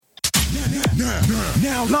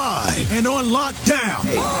Now live and on lockdown.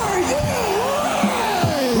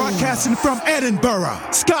 Broadcasting from Edinburgh,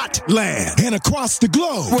 Scotland, and across the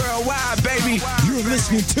globe. Worldwide, baby. You're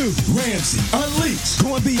listening to Ramsey Unleashed,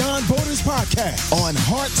 Going Beyond Borders podcast on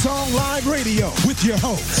Heart Song Live Radio with your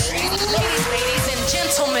host. Ladies and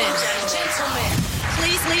gentlemen.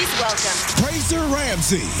 Please welcome Fraser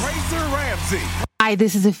Ramsey. Hi,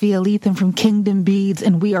 this is Afia Lethan from Kingdom Beads,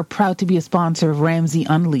 and we are proud to be a sponsor of Ramsey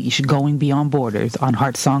Unleashed, Going Beyond Borders on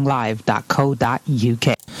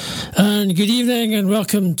heartsonglive.co.uk. And good evening and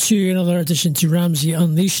welcome to another edition to Ramsey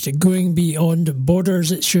Unleashed, Going Beyond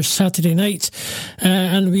Borders. It's your Saturday night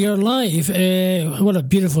and we are live. What a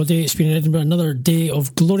beautiful day it's been in Edinburgh. Another day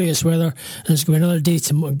of glorious weather, and it's going to be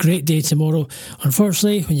another great day tomorrow.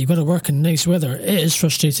 Unfortunately, when you've got to work in nice weather, it is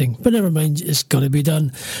frustrating, but never mind, it's got to be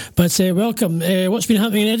done. But welcome. What's been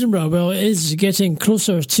happening in Edinburgh? Well, it is getting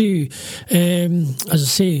closer to, as I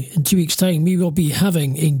say, in 2 weeks' time, we will be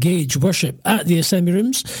having Engage Worship at the Assembly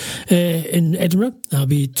Rooms in Edinburgh. That'll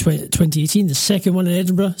be 2018, the second one in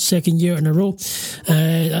Edinburgh, second year in a row.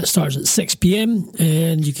 That starts at 6 p.m.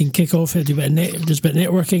 and you can kick off, there's a bit of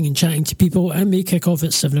networking and chatting to people, and we kick off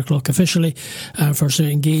at 7 o'clock officially for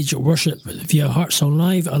Engage Worship via Heartsong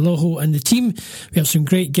Live. Aloho and the team. We have some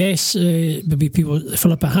great guests. There'll be people,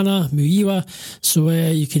 Philippa Hanna, Muiwa. So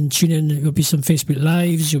you can tune in. There'll be some Facebook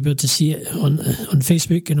Lives. You'll be able to see it on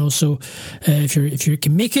Facebook, and also if you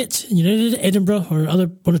can make it, you're in Edinburgh or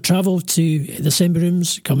want to travel to the Assembly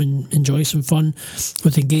Rooms, come and enjoy some fun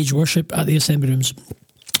with Engage Worship at the Assembly Rooms.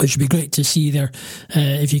 It should be great to see you there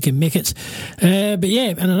if you can make it. But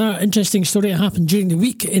yeah, and another interesting story that happened during the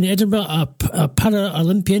week in Edinburgh. A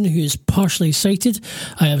para-Olympian who is partially sighted.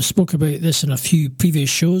 I have spoken about this in a few previous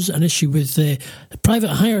shows. An issue with private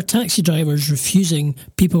hire taxi drivers refusing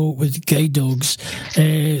people with guide dogs.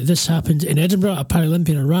 This happened in Edinburgh. A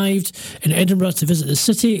para-Olympian arrived in Edinburgh to visit the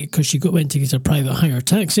city because she went to get a private hire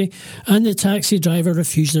taxi, and the taxi driver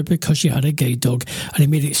refused her because she had a guide dog. And he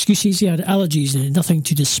made excuses. He had allergies and had nothing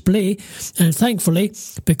to display. And thankfully,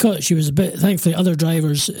 because she was other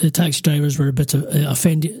drivers, taxi drivers were a bit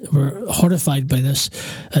offended, were horrified by this.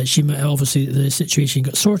 Obviously the situation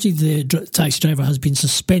got sorted. The taxi driver has been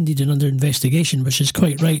suspended and under investigation, which is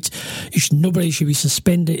quite right. Nobody should be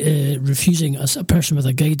suspended, refusing a person with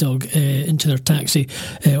a guide dog into their taxi,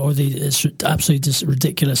 it's absolutely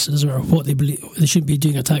ridiculous. Or what they believe, they shouldn't be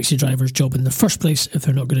doing a taxi driver's job in the first place if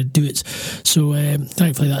they're not going to do it. So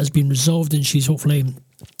thankfully that has been resolved, and she's hopefully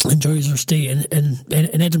enjoys her stay in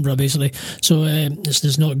Edinburgh, basically. So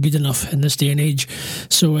it's not good enough in this day and age.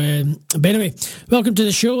 So but anyway, welcome to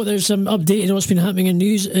the show. There's some update on what's been happening in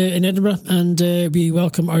news in Edinburgh, and we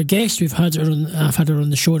welcome our guest. I've had her on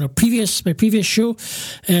the show in my previous show,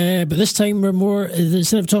 but this time we're more,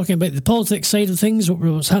 instead of talking about the politics side of things, what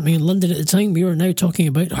was happening in London at the time, we are now talking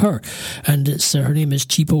about her, and it's her name is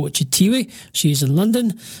Chipo Chitiwe. She's in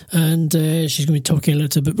London, and she's going to be talking a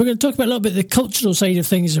little bit. We're going to talk about a little bit the cultural side of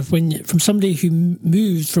things, from somebody who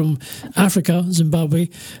moved from Africa, Zimbabwe,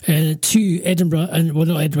 to Edinburgh,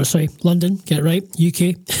 London, get it right,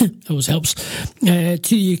 UK, always helps, to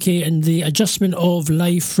the UK, and the adjustment of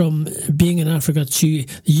life from being in Africa to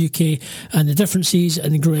the UK, and the differences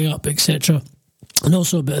and growing up, etc. And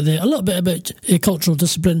also a little bit about cultural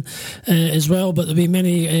discipline as well, but there'll be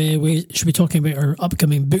many ways. She'll be talking about her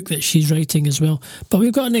upcoming book that she's writing as well. But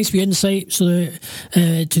we've got a nice wee insight to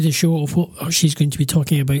the show of what she's going to be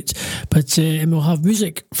talking about. But and we'll have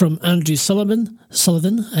music from Andrew Sullivan,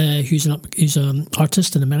 who's an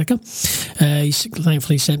artist in America. He's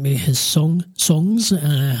thankfully sent me his songs,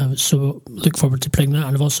 so look forward to playing that.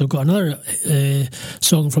 And I've also got another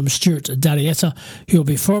song from Stuart Darietta, who will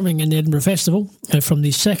be performing in the Edinburgh Festival from the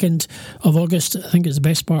 2nd of August. I think it's the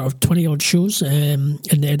best part of 20-odd shows in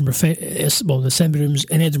the Edinburgh the Assembly Rooms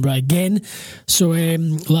in Edinburgh again. So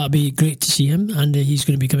that'll be great to see him, and he's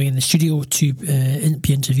going to be coming in the studio to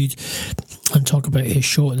be interviewed and talk about his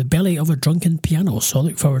show, The Belly of a Drunken Piano. So I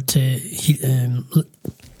look forward to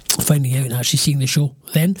finding out and actually seeing the show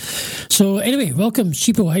then. So anyway, welcome,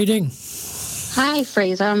 Chipo. How are you doing? Hi,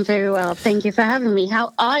 Fraser. I'm very well. Thank you for having me.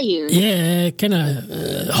 How are you? Yeah, kind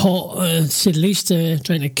of hot, to say the least.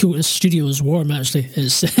 Trying to cool. This studio is warm, actually.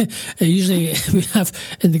 It's usually we have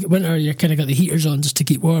in the winter, you kind of got the heaters on just to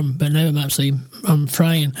keep warm, but now I'm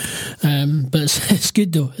frying. But it's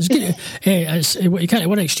good though. It's good. You can't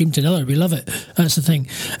one extreme to another. We love it. That's the thing.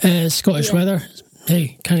 Scottish weather.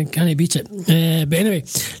 Hey, can't beat it. But anyway,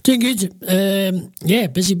 doing good. Been a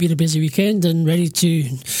busy weekend and ready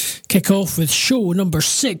to kick off with show number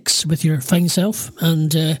 6 with your fine self.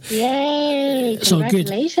 And yay! It's all good.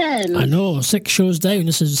 Congratulations! I know, 6 shows down.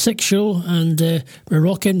 This is the 6th show, and we're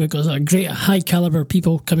rocking. We've got a great high caliber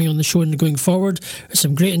people coming on the show and going forward.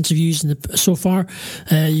 Some great interviews so far.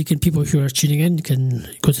 People who are tuning in can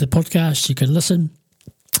go to the podcast. You can listen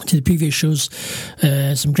to the previous shows,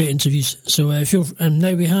 some great interviews. So and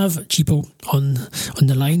now we have Chipo on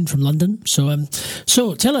the line from London.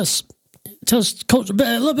 So tell us a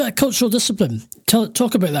little bit of cultural discipline.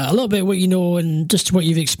 Talk about that a little bit, what you know and just what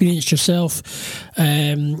you've experienced yourself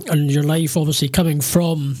and your life, obviously coming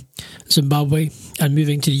from Zimbabwe and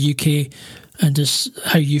moving to the UK, and just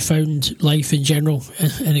how you found life in general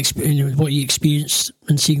and what you experienced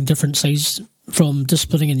and seeing different sides from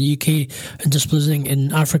disciplining in the UK and disciplining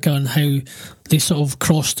in Africa, and how they sort of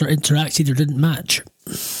crossed or interacted or didn't match.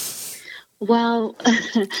 Well,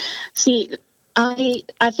 see, I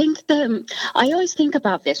think I always think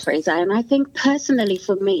about this, Fraser, and I think personally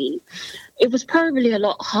for me, it was probably a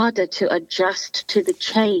lot harder to adjust to the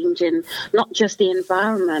change in not just the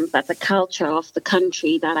environment, but the culture of the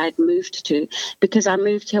country that I'd moved to, because I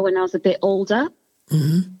moved here when I was a bit older.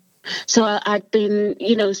 Mm-hmm. So I'd been,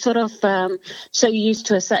 sort of so used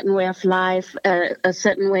to a certain way of life, a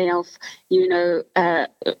certain way of,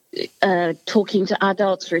 talking to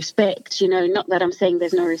adults, respect, not that I'm saying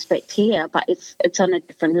there's no respect here, but it's on a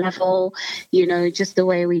different level, just the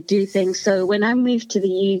way we do things. So when I moved to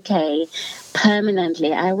the UK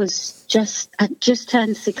permanently, I just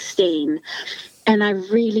turned 16, and I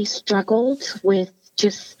really struggled with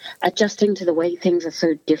just adjusting to the way things are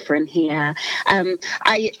so different here.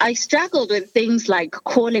 I struggled with things like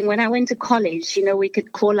calling. When I went to college, we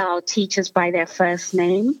could call our teachers by their first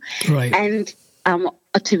name. Right. And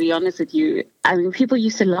to be honest with you, people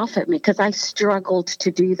used to laugh at me because I struggled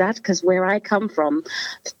to do that, because where I come from,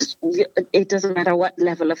 it doesn't matter what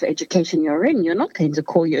level of education you're in, you're not going to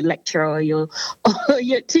call your lecturer or your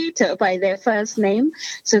tutor by their first name.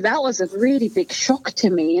 So that was a really big shock to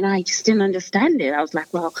me, and I just didn't understand it. I was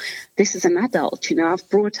like, well, this is an adult, I've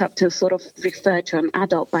brought up to sort of refer to an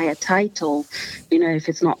adult by a title, if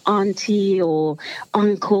it's not auntie or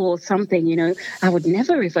uncle or something, I would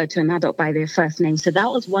never refer to an adult by their first name. So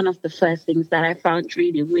that was one of the first things that I found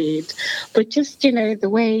really weird. But just, the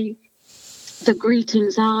way the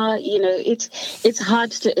greetings are, it's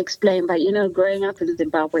hard to explain. But, growing up in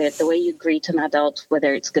Zimbabwe, the way you greet an adult,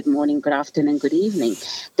 whether it's good morning, good afternoon, good evening,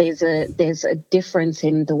 there's a difference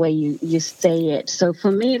in the way you say it. So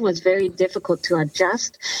for me, it was very difficult to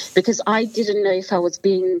adjust, because I didn't know if I was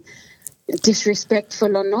being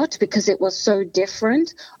disrespectful or not, because it was so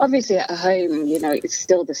different. Obviously at home, it's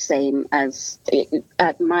still the same as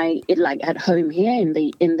at home here in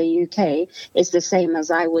the UK. It's the same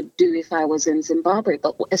as I would do if I was in Zimbabwe.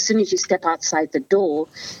 But as soon as you step outside the door,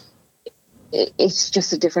 it's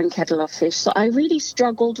just a different kettle of fish. So I really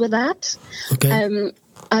struggled with that. Okay.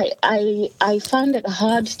 I found it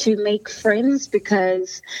hard to make friends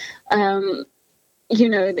because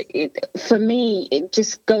for me,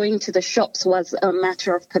 just going to the shops was a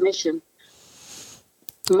matter of permission.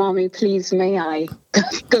 Mommy, please, may I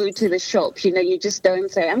go to the shop? You just don't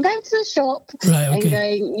say, I'm going to the shop. Right,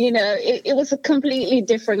 okay. And going, it was a completely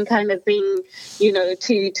different kind of thing,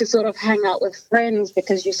 to sort of hang out with friends,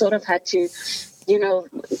 because you sort of had to,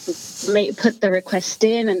 put the request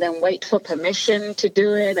in and then wait for permission to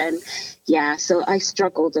do it. And yeah, so I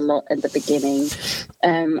struggled a lot at the beginning.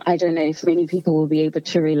 I don't know if many people will be able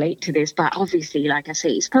to relate to this, but obviously, like I say,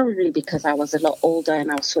 it's probably because I was a lot older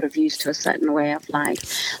and I was sort of used to a certain way of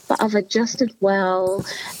life. But I've adjusted well,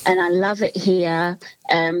 and I love it here.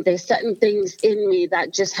 There's certain things in me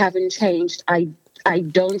that just haven't changed. I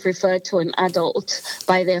don't refer to an adult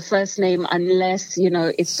by their first name unless,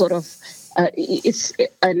 it's sort of it's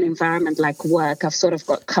an environment like work. I've sort of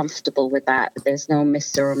got comfortable with that. There's no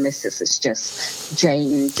Mr. or Mrs. It's just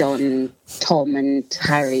Jane, John, Tom, and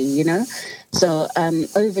Harry, So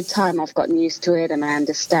over time, I've gotten used to it and I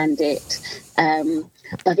understand it.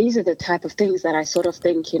 But these are the type of things that I sort of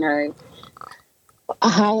think,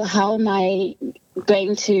 how am I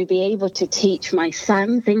going to be able to teach my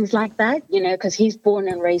son things like that? Because he's born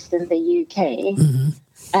and raised in the UK.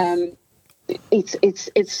 Mm-hmm.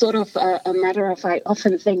 It's sort of a matter of, I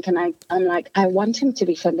often think, and I'm like, I want him to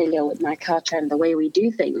be familiar with my culture and the way we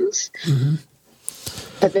do things. Mm-hmm.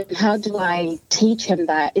 But then how do I teach him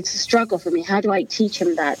that? It's a struggle for me. How do I teach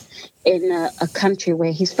him that in a country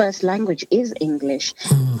where his first language is English?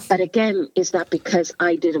 Mm. But again, is that because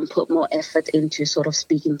I didn't put more effort into sort of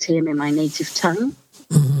speaking to him in my native tongue?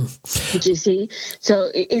 Mm-hmm. Do you see? So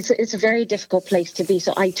it's a very difficult place to be.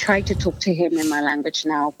 So I try to talk to him in my language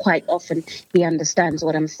now. Quite often he understands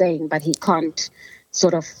what I'm saying, but he can't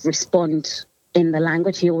sort of respond in the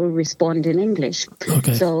language. He will respond in English.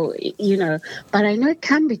 Okay. So, but I know it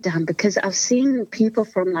can be done because I've seen people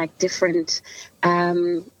from like different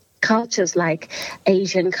cultures, like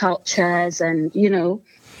Asian cultures and,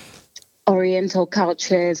 Oriental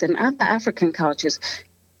cultures and other African cultures,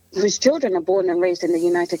 whose children are born and raised in the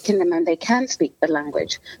United Kingdom and they can speak the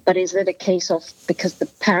language. But is it a case of because the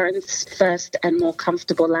parents' first and more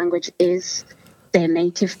comfortable language is their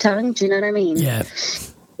native tongue? Do you know what I mean? Yeah.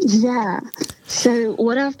 Yeah. So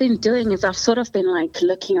what I've been doing is I've sort of been like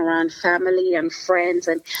looking around family and friends,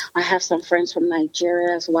 and I have some friends from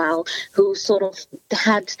Nigeria as well who sort of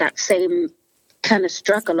had that same kind of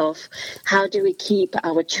struggle of how do we keep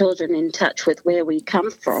our children in touch with where we come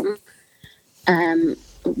from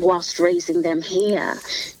whilst raising them here.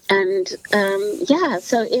 And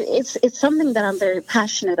so it's something that I'm very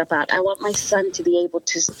passionate about. I want my son to be able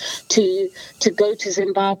to go to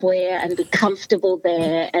Zimbabwe and be comfortable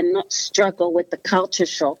there and not struggle with the culture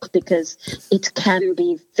shock, because it can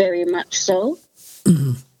be very much so.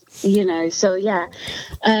 Mm-hmm.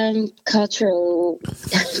 Cultural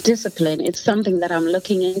discipline, it's something that I'm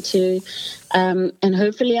looking into, and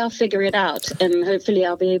hopefully I'll figure it out, and hopefully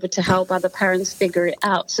I'll be able to help other parents figure it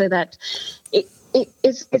out, so that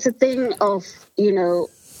it's a thing of,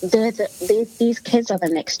 these kids are the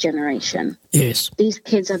next generation. Yes. These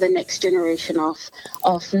kids are the next generation of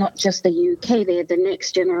not just the UK, they're the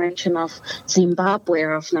next generation of Zimbabwe,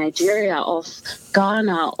 of Nigeria, of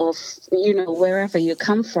Ghana, of, wherever you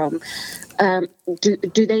come from.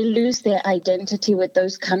 Do they lose their identity with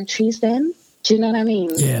those countries then? Do you know what I mean?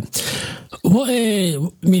 Yeah. What is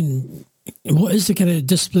the kind of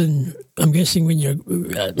discipline, I'm guessing, when you're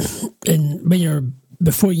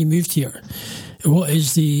before you moved here? What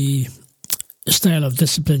is the style of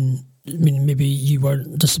discipline? I mean, maybe you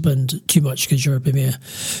weren't disciplined too much because you're maybe I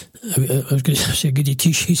was going to say a goody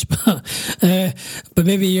two-shoes, but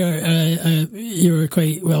maybe you're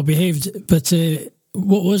quite well behaved. But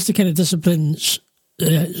what was the kind of disciplines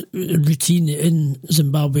routine in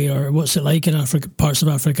Zimbabwe, or what's it like in Africa, parts of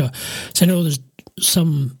Africa? So I know there's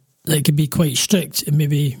some that can be quite strict, and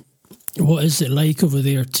maybe what is it like over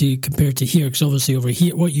there to compare to here? Because obviously over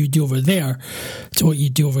here, what you do over there to what you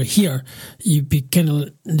do over here, you get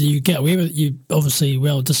away with it. You obviously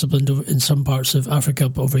well disciplined in some parts of Africa,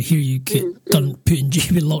 but over here you get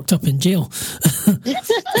locked up in jail.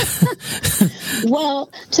 Well,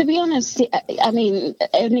 to be honest, I mean,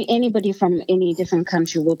 anybody from any different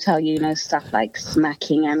country will tell you, stuff like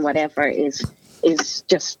smacking and whatever is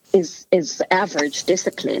average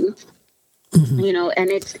discipline. Mm-hmm. And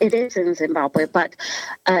it is in Zimbabwe, but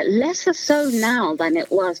lesser so now than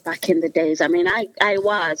it was back in the days. I mean, I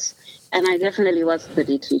was, and I definitely was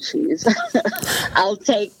goody two-shoes. I'll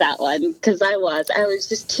take that one, because I was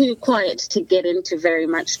just too quiet to get into very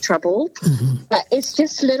much trouble. Mm-hmm. But it's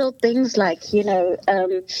just little things like,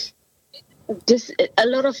 just a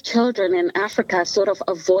lot of children in Africa sort of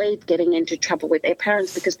avoid getting into trouble with their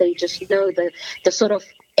parents because they just know the sort of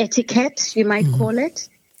etiquette, you might call it,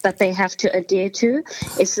 that they have to adhere to.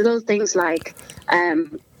 It's little things like,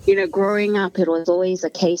 growing up, it was always a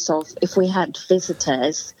case of if we had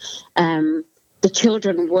visitors, the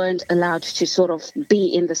children weren't allowed to sort of be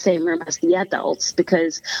in the same room as the adults,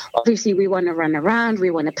 because obviously we want to run around, we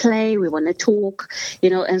want to play, we want to talk,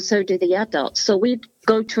 and so do the adults. So we'd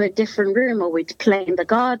go to a different room, or we'd play in the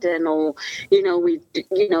garden, or, we'd,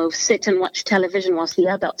 sit and watch television whilst the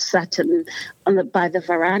adults sat by the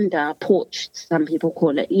veranda, porch, some people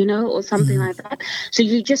call it, or something like that. So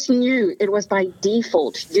you just knew, it was by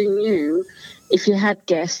default, you knew if you had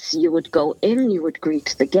guests, you would go in, you would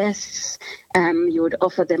greet the guests, you would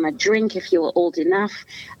offer them a drink if you were old enough,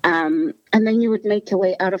 and then you would make your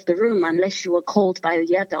way out of the room unless you were called by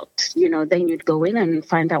the adult. Then you'd go in and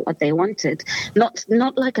find out what they wanted. Not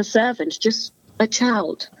like a servant, just a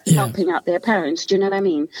child helping out their parents. Do you know what I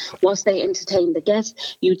mean? Whilst they entertained the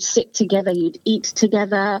guests, you'd sit together, you'd eat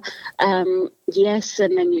together, and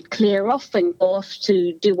then you'd clear off and go off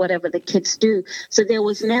to do whatever the kids do. So there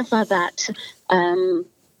was never that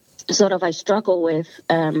sort of I struggle with,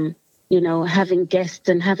 having guests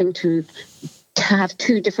and having to have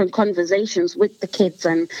two different conversations with the kids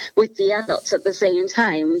and with the adults at the same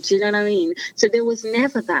time. Do you know what I mean? So there was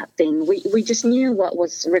never that thing. We just knew what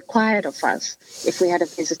was required of us. If we had a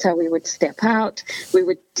visitor, we would step out, we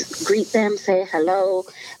would greet them, say hello,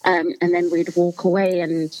 and then we'd walk away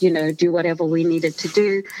and, do whatever we needed to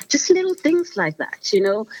do. Just little things like that,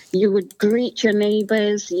 You would greet your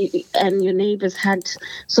neighbors, and your neighbors had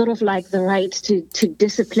sort of like the right to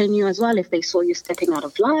discipline you as well. If they saw you stepping out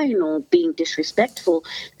of line or being disrespectful,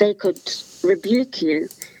 they could rebuke you.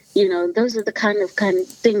 Those are the kind of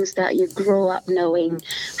things that you grow up knowing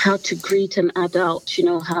how to greet an adult,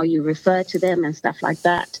 how you refer to them and stuff like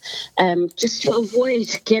that. Just to avoid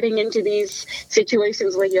getting into these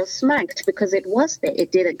situations where you're smacked, because it was there.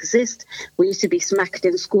 It did exist. We used to be smacked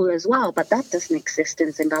in school as well, but that doesn't exist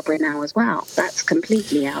in Zimbabwe now as well. That's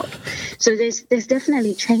completely out. So there's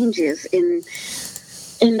definitely changes in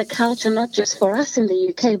the culture, not just for us in the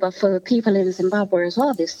UK, but for people in Zimbabwe as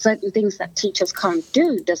well. There's certain things that teachers can't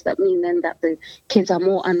do. Does that mean then that the kids are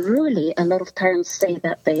more unruly? A lot of parents say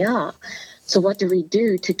that they are. So what do we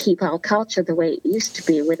do to keep our culture the way it used to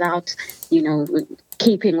be without,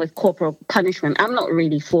 keeping with corporal punishment? I'm not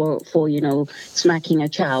really for smacking a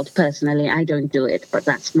child personally. I don't do it, but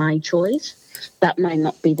that's my choice. That might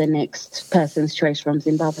not be the next person's choice from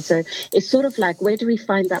Zimbabwe. So it's sort of like, where do we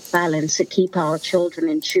find that balance to keep our children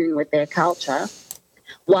in tune with their culture,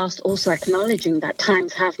 whilst also acknowledging that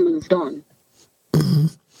times have moved on?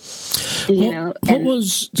 Mm-hmm. What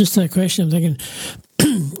was, just a question, I'm thinking,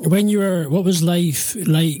 what was life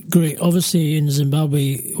like obviously in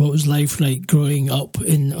Zimbabwe, what was life like growing up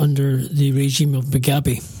under the regime of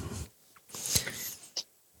Mugabe?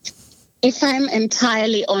 If I'm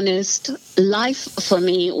entirely honest, life for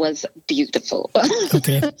me was beautiful.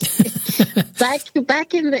 Okay.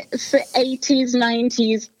 back in the 80s,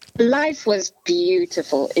 90s, life was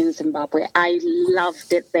beautiful in Zimbabwe. I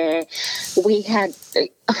loved it there. We had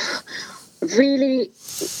really,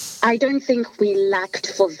 I don't think we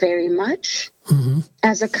lacked for very much. Mm-hmm.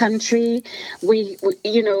 As a country. We,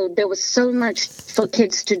 there was so much for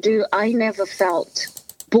kids to do. I never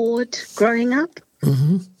bored growing up.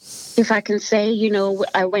 Mm-hmm. If I can say,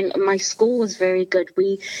 my school was very good.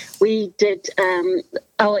 We did,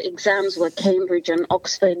 our exams were Cambridge and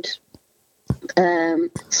Oxford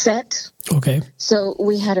set. Okay. So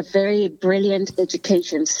we had a very brilliant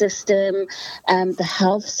education system. The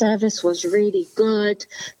health service was really good.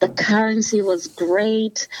 The currency was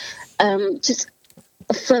great.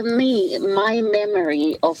 For me, my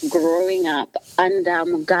memory of growing up under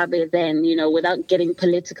Mugabe then, without getting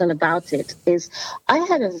political about it, is I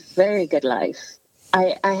had a very good life.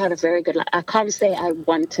 I had a very good life. I can't say I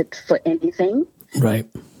wanted for anything. Right.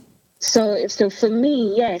 So for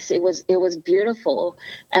me, yes, it was beautiful.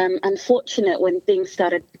 Unfortunate when things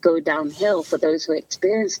started to go downhill for those who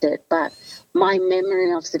experienced it. But my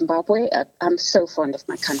memory of Zimbabwe, I'm so fond of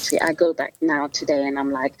my country. I go back now today and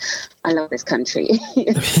I'm like, I love this country.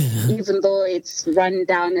 Even though it's run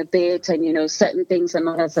down a bit and, certain things are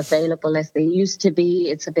not as available as they used to be.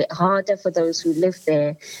 It's a bit harder for those who live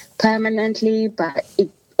there permanently, but it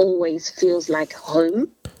always feels like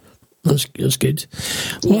home. That's good.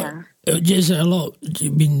 Yeah. Is it a lot?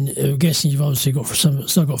 I'm guessing you've obviously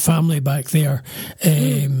still got family back there.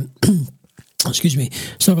 Excuse me,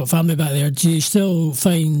 still got family back there. Do you still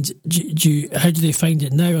find? How do they find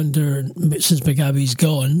it now since Mugabe's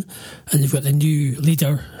gone, and they've got the new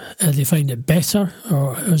leader? Do they find it better,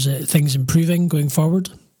 or is it things improving going forward?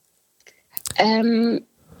 I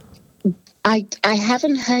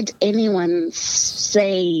haven't heard anyone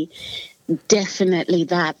say definitely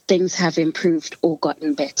that things have improved or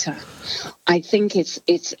gotten better. I think it's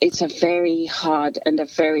a very hard and a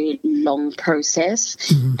very long process.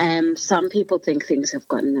 Mm-hmm. Some people think things have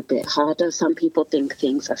gotten a bit harder. Some people think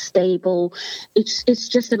things are stable. It's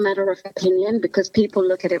just a matter of opinion because people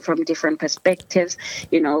look at it from different perspectives.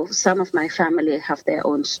 Some of my family have their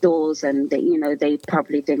own stores and they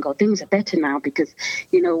probably think, oh, things are better now because,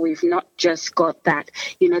 we've not just got that.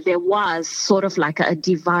 There was sort of like a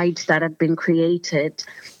divide that had been created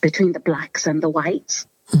between the blacks and the whites.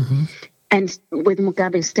 Mm-hmm. And with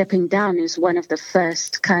Mugabe stepping down is one of the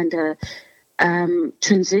first kind of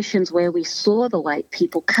transitions where we saw the white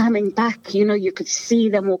people coming back. You could see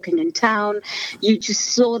them walking in town. You just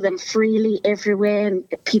saw them freely everywhere and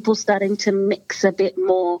people starting to mix a bit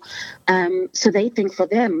more. So they think for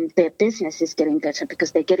them, their business is getting better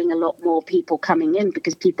because they're getting a lot more people coming in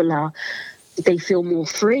because they feel more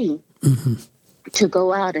free. Mm-hmm. To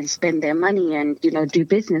go out and spend their money and, do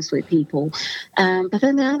business with people. But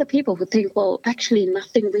then there are other people who think, well, actually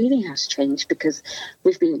nothing really has changed because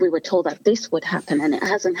we were told that this would happen and it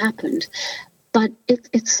hasn't happened. But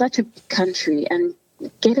it's such a big country, and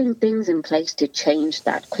getting things in place to change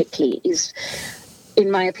that quickly is, in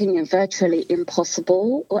my opinion, virtually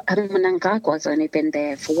impossible. Adam Mnangagwa's only been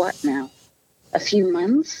there for what now? A few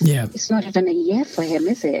months? Yeah. It's not even a year for him,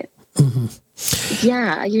 is it? Mm-hmm.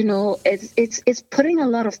 Yeah, it's putting a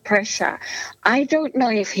lot of pressure. I don't know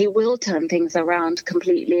if he will turn things around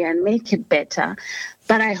completely and make it better,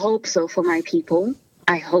 but I hope so for my people.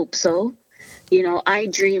 I hope so. I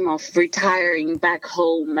dream of retiring back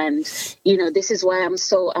home, and this is why I'm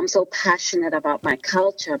so passionate about my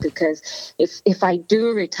culture, because if I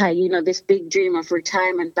do retire, this big dream of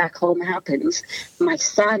retirement back home happens, my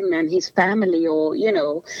son and his family, or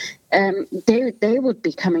they would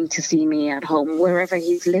be coming to see me at home wherever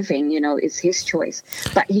he's living. It's his choice,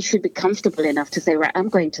 but he should be comfortable enough to say, right, I'm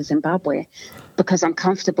going to Zimbabwe because I'm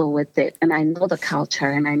comfortable with it, and I know the culture,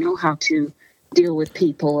 and I know how to deal with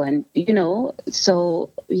people, and so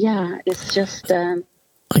yeah, it's just I'm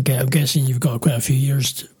guessing you've got quite a few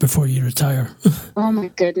years before you retire. Oh my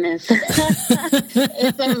goodness.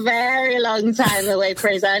 It's a very long time away,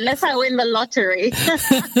 Fraser, unless I win the lottery. So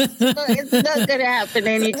it's not going to happen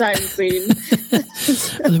anytime soon.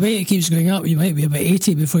 The way it keeps going up, you might be about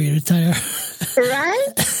 80 before you retire.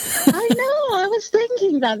 Right? I know, I was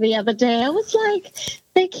thinking that the other day. I was like,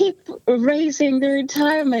 they keep raising the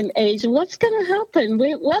retirement age. What's going to happen?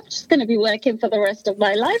 We're just going to be working for the rest of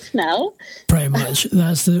my life now. Pretty much.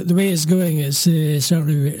 That's the way it's going. It's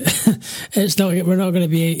certainly, it's not. We're not going to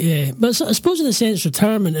be. But I suppose in a sense,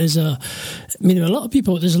 retirement is there's a lot of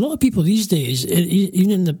people these days,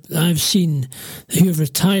 even I've seen who have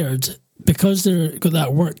retired because they've got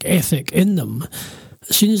that work ethic in them.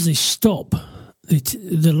 As soon as they stop,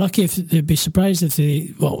 they're lucky if they'd be surprised if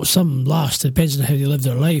some last, depends on how they live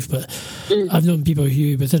their life, but I've known people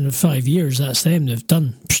who within 5 years, that's them, they've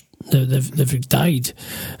died.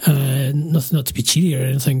 Not to be cheery or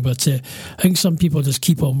anything, but I think some people just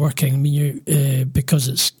keep on working. Because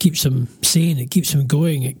it keeps them sane, it keeps them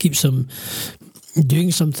going, it keeps them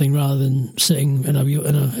doing something rather than sitting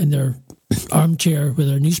in their armchair with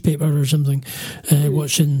their newspaper or something,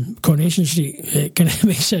 watching Coronation Street. It kind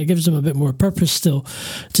of gives them a bit more purpose still,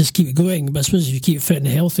 just keep going. But I suppose if you keep fit and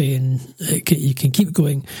healthy, and you can keep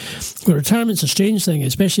going. But retirement's a strange thing,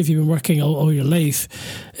 especially if you've been working all your life.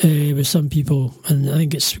 With some people, and I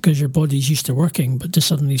think it's because your body's used to working, but to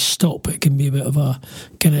suddenly stop, it can be a bit of a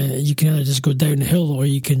you can either just go downhill or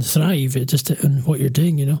you can thrive. It just in what you're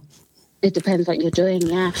doing, It depends what you're doing,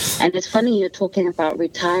 yeah. And it's funny you're talking about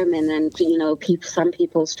retirement and, some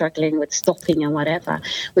people struggling with stopping and whatever.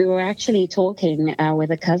 We were actually talking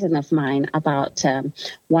with a cousin of mine about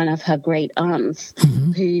one of her great aunts,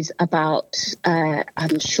 who's about,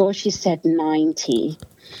 I'm sure she said 90.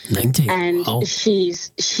 90? And wow.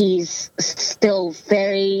 She's still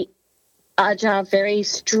very agile, very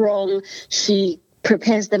strong. She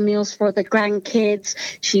prepares the meals for the grandkids.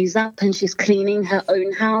 She's up and she's cleaning her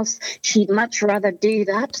own house. She'd much rather do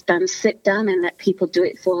that than sit down and let people do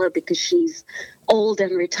it for her because she's old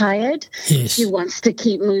and retired. Yes. She wants to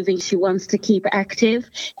keep moving. She wants to keep active.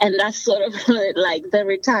 And that's sort of like the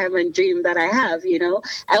retirement dream that I have,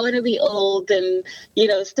 I want to be old and,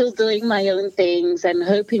 still doing my own things and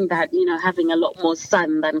hoping that, having a lot more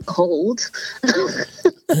sun than cold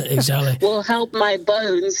exactly will help my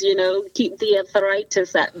bones, keep the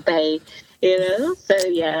arthritis at bay. So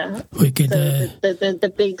yeah, we could.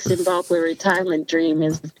 The big Zimbabwe retirement dream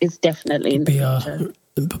is definitely in the future.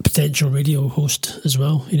 A potential radio host as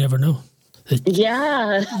well. You never know. The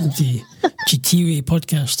Chitiwe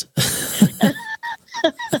podcast.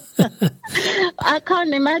 I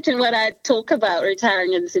can't imagine what I'd talk about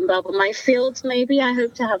retiring in Zimbabwe. My fields, maybe. I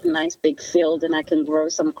hope to have a nice big field and I can grow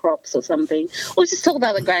some crops or something. Or just talk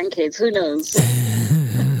about the grandkids. Who knows?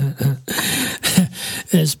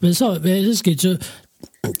 It is good. So,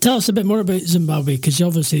 tell us a bit more about Zimbabwe, because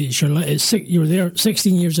obviously you were there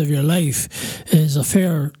 16 years of your life. Is a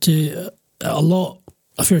fair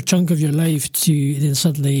chunk of your life to then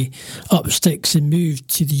suddenly up sticks and move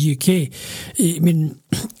to the UK.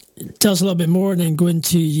 Tell us a little bit more, and then go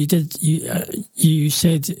into you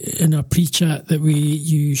said in our pre-chat that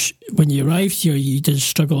when you arrived here you did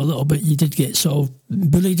struggle a little bit. You did get sort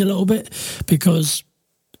of bullied a little bit because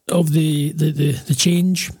of the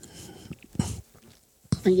change.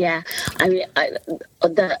 Yeah,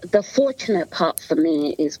 the fortunate part for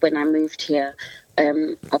me is when I moved here,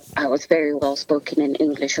 I was very well spoken in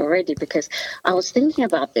English already, because I was thinking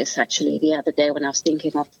about this actually the other day when I was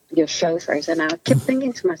thinking of your show first, and I kept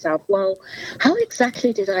thinking to myself, well, how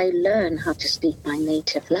exactly did I learn how to speak my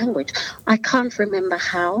native language? I can't remember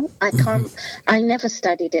how. I never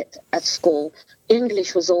studied it at school.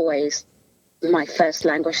 English was always my first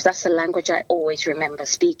language. That's the language I always remember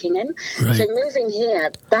speaking in. Right. So moving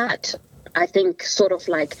here, that I think sort of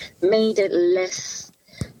like made it less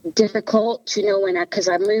difficult, because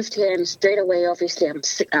I moved here and straight away, obviously, I'm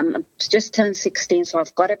just turned 16, so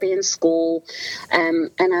I've got to be in school, and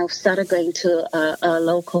I started going to a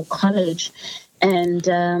local college, and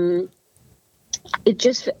it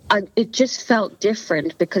just felt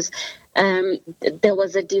different because there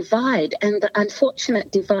was a divide, and the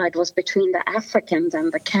unfortunate divide was between the Africans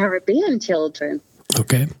and the Caribbean children.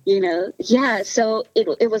 Okay. So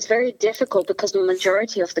it was very difficult because the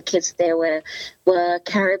majority of the kids there were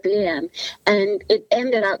Caribbean. And it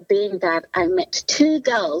ended up being that I met two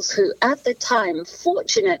girls who at the time,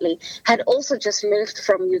 fortunately, had also just moved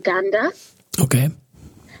from Uganda. Okay.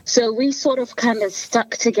 So we sort of kind of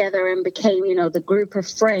stuck together and became, the group of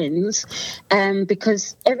friends,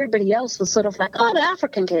 because everybody else was sort of like, the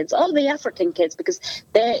African kids, because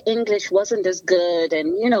their English wasn't as good.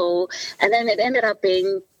 And then it ended up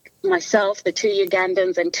being myself, the two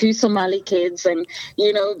Ugandans, and two Somali kids. And,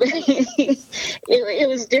 it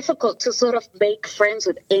was difficult to sort of make friends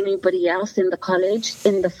with anybody else in the college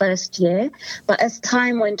in the first year. But as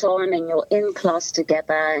time went on and you're in class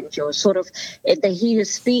together and you're sort of, they hear you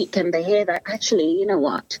speak and they hear that actually, you know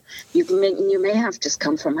what, you may have just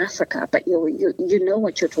come from Africa, but you know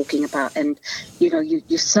what you're talking about. And,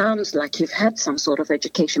 you sound like you've had some sort of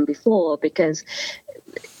education before, because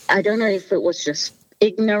I don't know if it was just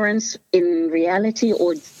ignorance in reality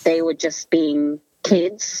or they were just being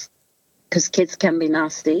kids, because kids can be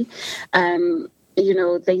nasty.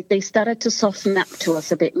 They started to soften up to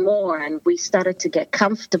us a bit more, and we started to get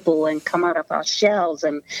comfortable and come out of our shells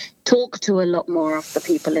and talk to a lot more of the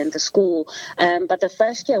people in the school. But the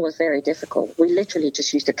first year was very difficult. We literally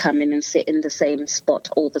just used to come in and sit in the same spot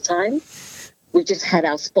all the time. We just had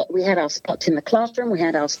our spot. We had our spot in the classroom. We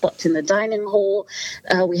had our spot in the dining hall.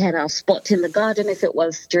 We had our spot in the garden if it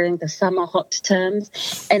was during the summer hot terms.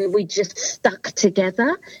 And we just stuck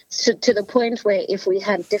together to the point where if we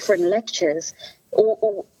had different lectures,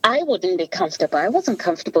 I wouldn't be comfortable. I wasn't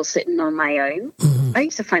comfortable sitting on my own. Mm-hmm. I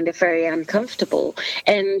used to find it very uncomfortable.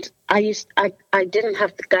 And I didn't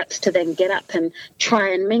have the guts to then get up and try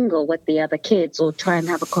and mingle with the other kids or try and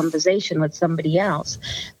have a conversation with somebody else.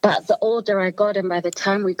 But the older I got, and by the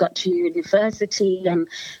time we got to university and,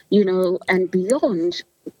 and beyond,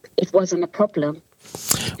 it wasn't a problem.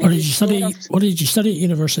 What did you study at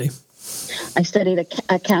university? I studied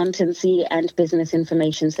accountancy and business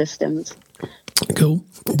information systems. Cool.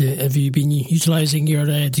 Have you been utilising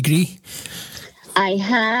your degree? I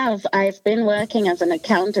have. I've been working as an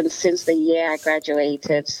accountant since the year I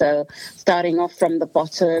graduated. So starting off from the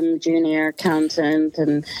bottom, junior accountant,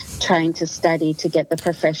 and trying to study to get the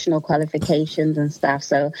professional qualifications and stuff.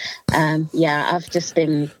 So, I've just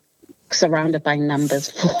been surrounded by numbers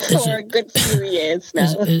for a good few years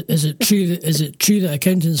now. Is it true that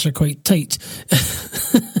accountants are quite tight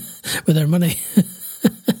with their money?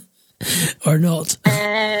 Or not?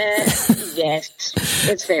 Yes,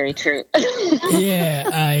 it's very true. Yeah,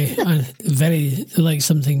 I very like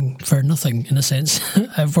something for nothing in a sense.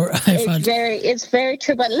 It's very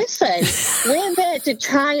true. But listen, we're there to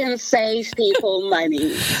try and save people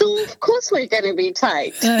money, so of course we're going to be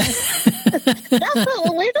tight. We're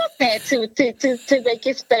not there to make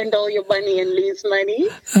you spend all your money and lose money.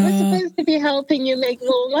 We're supposed to be helping you make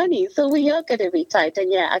more money, so we are going to be tight.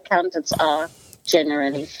 And accountants are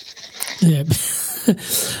generally. Yeah.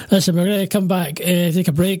 Listen, we're going to come back, take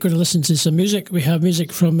a break. We're going to listen to some music. We have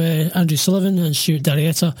music from Andrew Sullivan and Stuart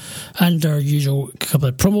Darietta, and our usual couple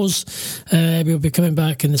of promos. We'll be coming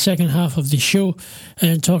back in the second half of the show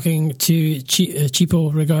and talking to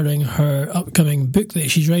Chipo regarding her upcoming book that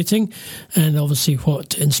she's writing, and obviously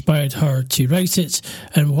what inspired her to write it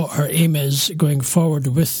and what her aim is going forward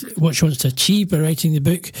with what she wants to achieve by writing the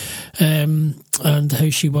book, and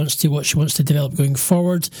how she wants to develop going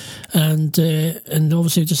forward, and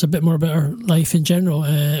obviously just a bit more about her life in general.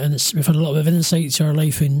 And we've had a lot of insight to her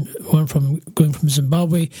life in going from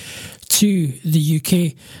Zimbabwe to the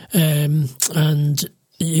UK, and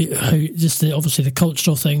how just obviously the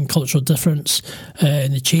cultural difference,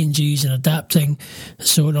 and the changes and adapting.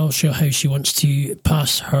 So, and also how she wants to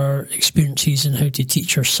pass her experiences and how to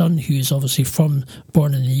teach her son, who is obviously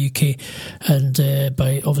born in the UK, and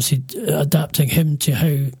by obviously adapting him to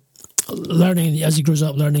how learning as he grows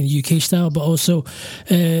up, learning the UK style, but also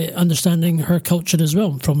understanding her culture as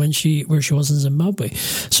well from where she was in Zimbabwe.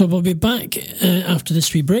 So we'll be back after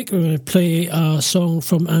this wee break. We're going to play a song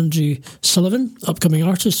from Andrew Sullivan, upcoming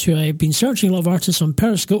artist who I've been searching a lot of artists on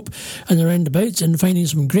Periscope and around about and finding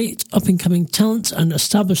some great up and coming talent and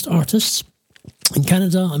established artists. in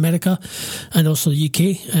Canada, America, and also the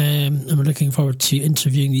UK. And we're looking forward to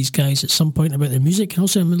interviewing these guys at some point about their music. And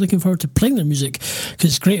also I'm looking forward to playing their music because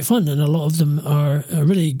it's great fun, and a lot of them are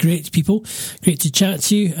really great people, great to chat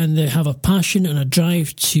to, and they have a passion and a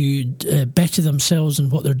drive to better themselves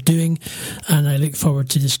and what they're doing. And I look forward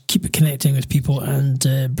to just keep connecting with people and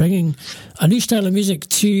bringing a new style of music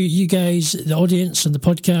to you guys, the audience, and the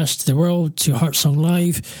podcast, the world, to Heartsong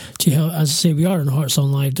Live. To, as I say, we are on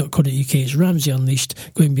heartsonglive.co.uk. It's Ramsey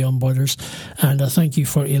Unleashed, Going Beyond Borders. And I thank you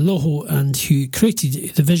for Eloho, and who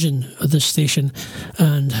created the vision of this station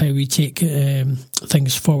and how we take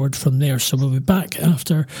things forward from there. So we'll be back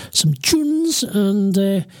after some tunes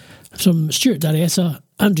and some Stuart Darietta,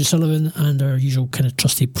 Andrew Sullivan, and our usual kind of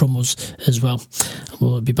trusty promos as well.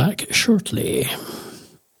 We'll be back shortly.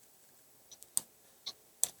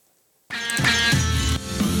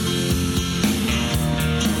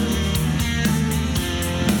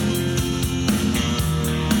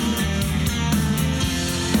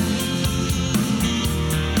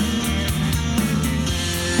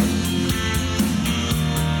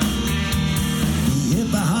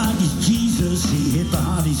 He hid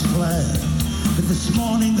behind his flag. But this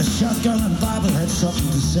morning the shotgun and Bible had something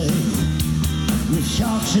to say. With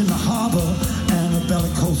sharks in the harbor and a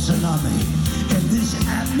bellicose tsunami, in this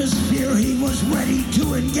atmosphere he was ready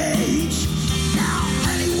to engage. Now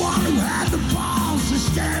anyone who had the balls to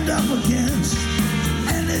stand up against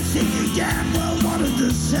anything he damn well wanted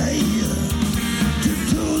to say. The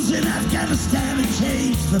tools in Afghanistan had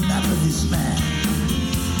changed the map of this man.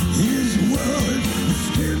 His word was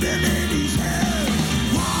spinning in his head.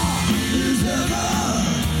 War is ever,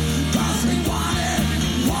 'cause he wanted.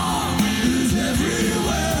 War is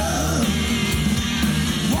everywhere.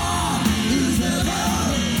 War is ever,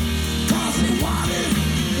 'cause he wanted.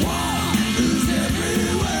 War is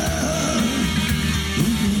everywhere.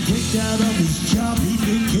 He'd been kicked out of his job. He'd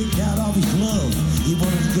been kicked out of his love. He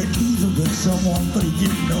wanted to get even with someone, but he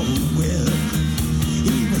didn't know where.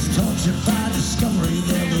 He was tortured by discovery.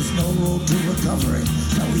 There was no road to recovery.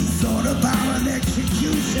 So he thought about an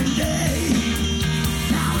execution day.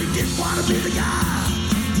 Now he didn't want to be the guy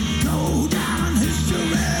to go down in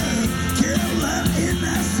history, killing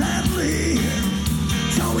innocently.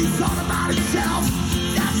 So he thought about himself.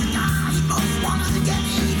 That's the guy he most wanted to get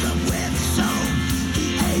even with. So he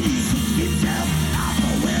ate himself out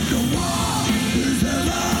the window. War is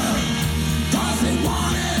ever, 'cause he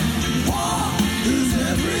wanted. War is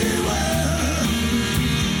everywhere.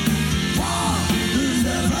 War is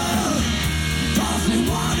ever, 'cause he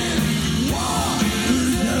wanted. War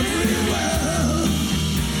is everywhere.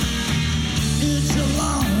 It's a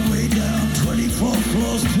long way down, 24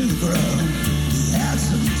 floors to the ground. He had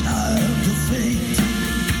some time to think.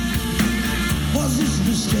 Was this a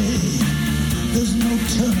mistake? There's no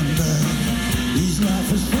turning back. His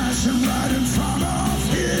life is flashing right in front of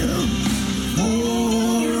him.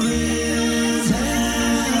 War is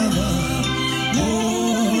ever.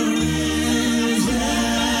 War is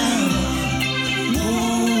ever.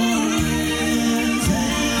 War is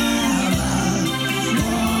ever.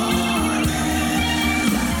 War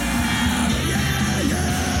is ever. Yeah,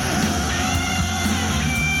 yeah.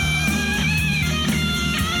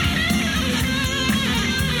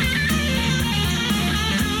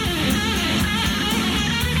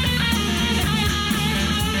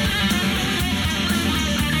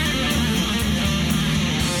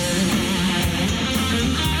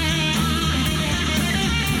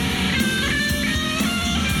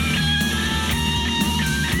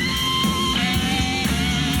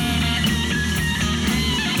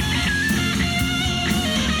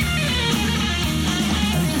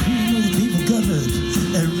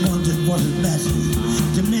 And wondered what it mattered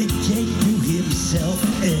to make Jake do himself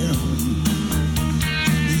in.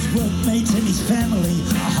 His workmates and his family,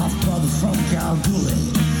 a half-brother from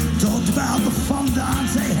Kalgoorlie, talked about the fun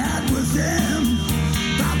dance they had with him.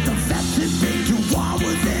 About the vets who'd been to war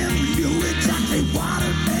with him, knew exactly what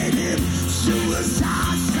had made him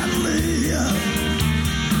suicide suddenly.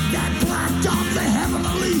 That black dog they have on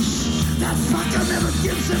a leash, that fucker never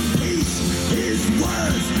gives him peace. His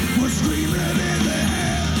words were screaming in their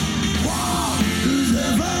head. War is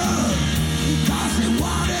ever, 'cause he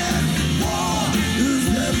wanted. War is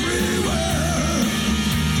everywhere.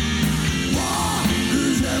 War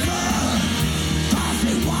is ever, 'cause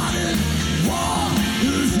he wanted. War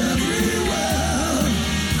is everywhere.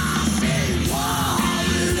 I say war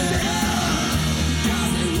is ever,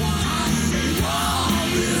 'cause he wanted. I say war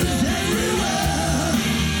is everywhere.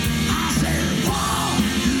 I say war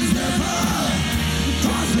is ever,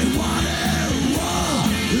 'cause he wanted. War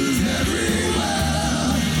is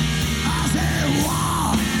everywhere.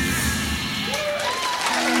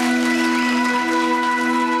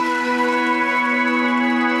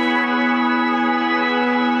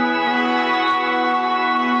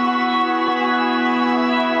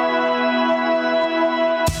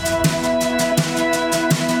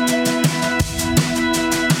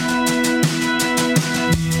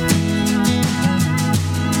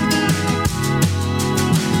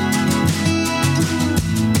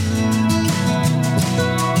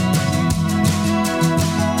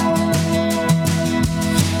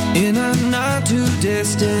 in a not too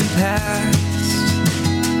distant past.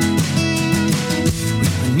 We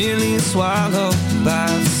were nearly swallowed by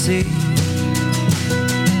the sea.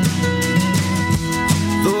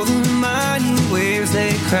 Though the mighty waves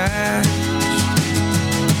they crashed,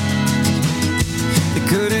 they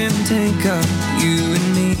couldn't take up you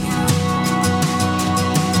and me.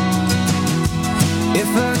 If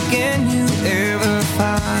again you ever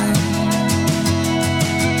find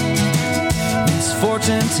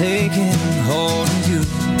misfortune taking hold of you,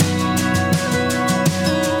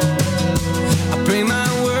 I pray my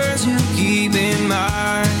words you keep in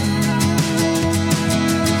mind,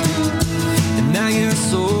 and now your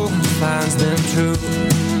soul finds them true.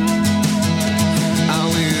 I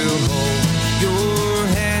will hold your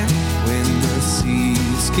hand when the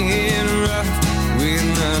seas get rough,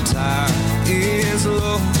 when the tide is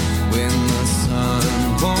low, when the sun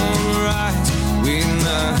won't rise, when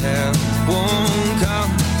the hell won't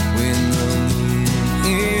come, when the moon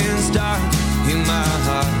is dark. In my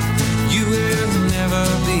heart you will never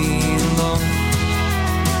be alone.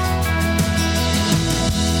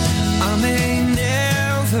 I may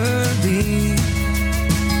never be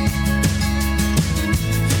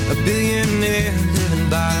a billionaire living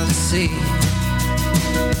by the sea,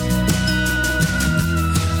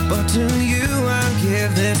 but to you I'll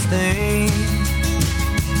give this thing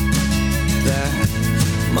that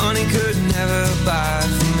money could never buy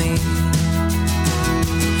for me.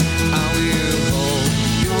 I will hold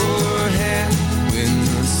your hand when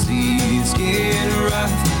the seas get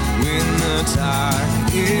rough, when the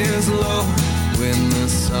tide is low, when the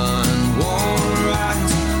sun won't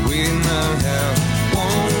rise, when the hell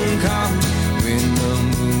won't come, when the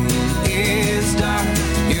moon is dark.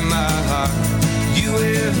 In my heart you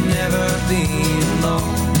will never be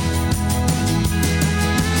alone.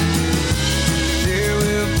 There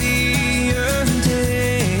will be a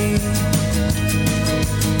day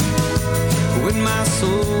when my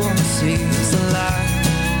soul sees the light,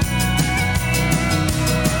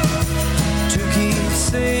 to keep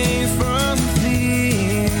safe from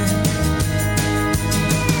fear.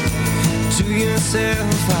 To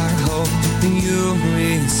yourself I hope you'll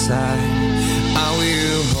recite. I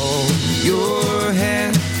will hold your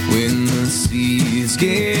hand when the seas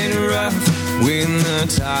get rough, when the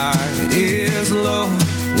tide is low,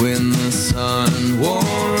 when the sun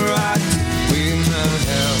won't rise, when the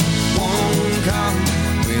hell won't come,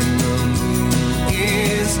 when the moon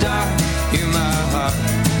is dark. In my heart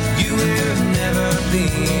you will never be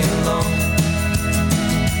alone.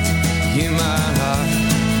 In my heart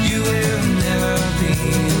you will never be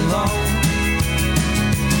alone.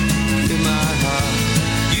 In my heart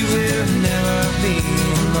you will never be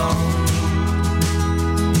alone.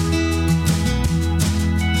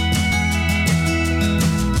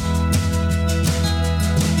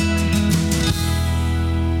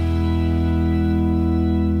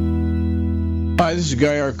 Hi, this is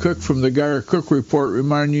Guy R. Cook from the Guy R. Cook Report,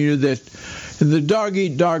 reminding you that in the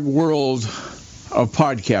dog-eat-dog world of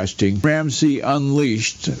podcasting, Ramsey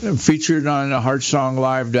Unleashed, featured on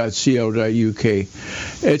heartsonglive.co.uk,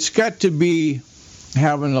 it's got to be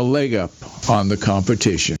having a leg up on the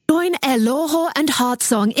competition. Join Eloho and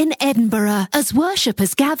Heartsong in Edinburgh as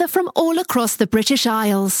worshippers gather from all across the British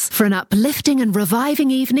Isles for an uplifting and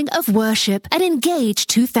reviving evening of worship at Engage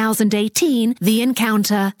 2018, The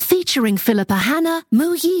Encounter, featuring Philippa Hanna,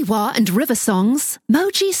 Muyiwa and River Songs,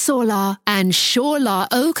 Moji Solar and Shola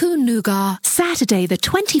Oku Nuga. Saturday the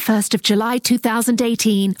 21st of July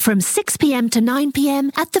 2018 from 6 p.m. to 9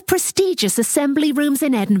 p.m. at the prestigious Assembly Rooms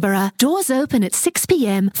in Edinburgh. Doors open at 6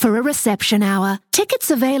 p.m. for a reception hour.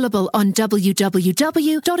 Tickets available on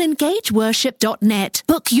www.engageworship.net.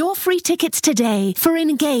 Book your free tickets today for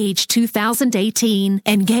Engage 2018.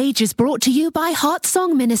 Engage is brought to you by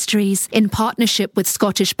Heartsong Ministries in partnership with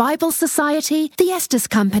Scottish Bible Society, the Estes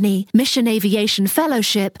Company, Mission Aviation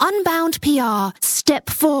Fellowship, Unbound PR, Step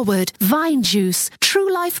Forward, Vine Juice,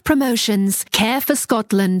 True Life Promotions, Care for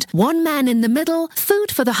Scotland, One Man in the Middle,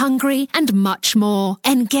 Food for the Hungry, and much more.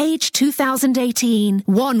 Engage 2018.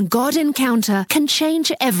 One God encounter can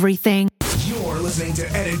change everything. You're listening to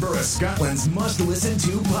Edinburgh, Scotland's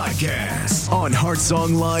must-listen-to podcast on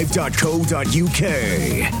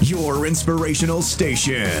heartsonglive.co.uk, your inspirational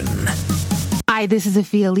station. Hi, this is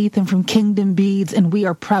Afia Lethan from Kingdom Beads, and we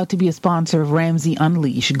are proud to be a sponsor of Ramsey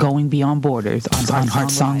Unleashed, Going Beyond Borders on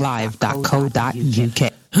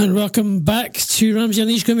heartsonglive.co.uk. And welcome back to Ramsey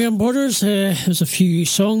Unleashed Going Beyond Borders. There's a few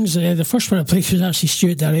songs. The first one I played was actually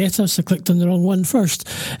Stuart Darietta, so I clicked on the wrong one first.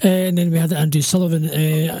 And then we had Andrew Sullivan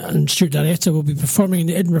and Stuart Darietta will be performing in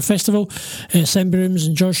the Edinburgh Festival, Assembly Rooms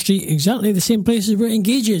in George Street, exactly the same places where it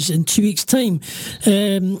engages in 2 weeks' time.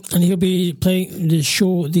 And he'll be playing the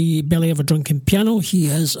show The Belly of a Drunken Piano. He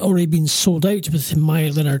has already been sold out with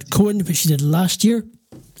Maya Leonard Cohen, which he did last year.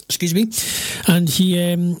 Excuse me, and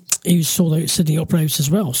he was sold out at Sydney Opera House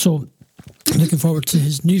as well. So looking forward to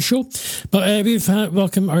his new show. But we've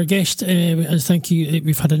welcomed our guest. Thank you.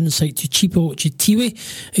 We've had an insight to Chipo Chitiwe,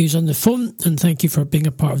 who's on the phone, and thank you for being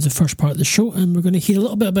a part of the first part of the show. And we're going to hear a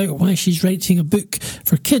little bit about why she's writing a book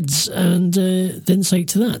for kids and the insight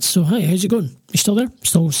to that. So hi, how's it going? You still there?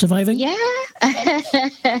 Still surviving? Yeah,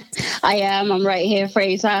 I am. I'm right here,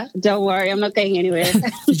 Fraser. Don't worry, I'm not going anywhere.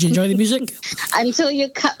 Did you enjoy the music? Until you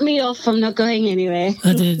cut me off, I'm not going anywhere.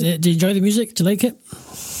 Did you enjoy the music? Do you like it?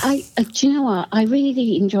 Do you know what? I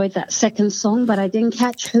really enjoyed that second song, but I didn't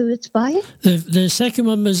catch who it's by. The second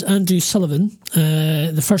one was Andrew Sullivan.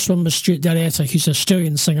 The first one was Stuart Darietta, who's an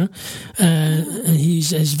Australian singer. And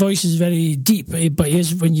his voice is very deep, but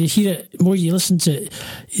when you hear it, more you listen to it,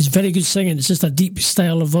 he's very good singing. It's just a deep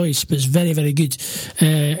style of voice, but it's very, very good.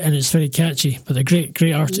 And it's very catchy. But a great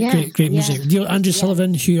artist, great music. Andrew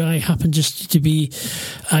Sullivan, who I happen just to be,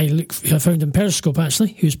 I found in Periscope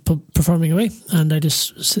actually, he was performing away, and I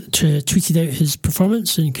just tweeted out his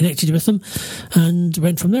performance and connected with him and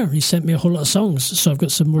went from there. He sent me a whole lot of songs, so I've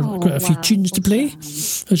got a few tunes to play,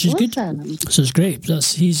 which is good. So it's great.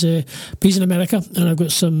 He's in America, and I've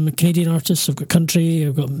got some Canadian artists. I've got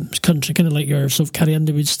country, kind of like your sort of Carrie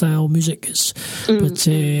Underwood style music.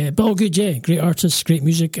 But all good, yeah. Great artists, great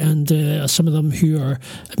music, and some of them who are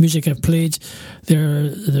music I've played, they're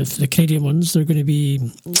the Canadian ones. They're going to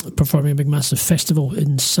be performing a big massive festival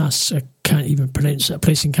in Sass. I can't even pronounce a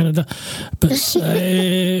place in Canada, but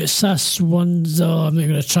Sass ones. Oh, I'm not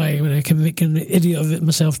going to try when I can make an idiot of it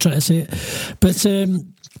myself trying to say it. But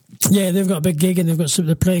yeah, they've got a big gig, and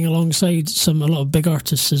they're playing alongside a lot of big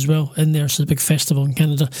artists as well in there. So it's a big festival in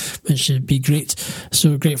Canada, which should be great.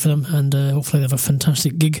 So great for them, and hopefully they have a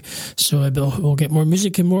fantastic gig. So we'll get more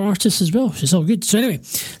music and more artists as well. It's all good. So anyway,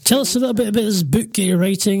 tell us a little bit about this book that you're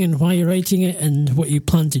writing and why you're writing it and what you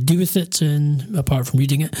plan to do with it, and apart from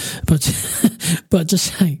reading it, but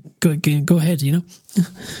just go ahead, you know.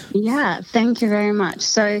 Yeah, thank you very much.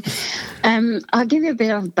 So I'll give you a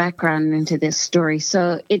bit of background into this story.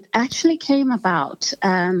 So it actually came about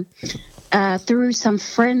through some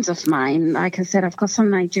friends of mine. Like I said, I've got some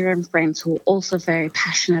Nigerian friends who are also very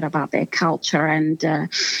passionate about their culture, and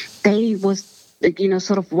they was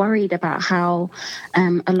sort of worried about how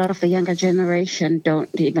a lot of the younger generation don't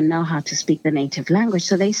even know how to speak the native language.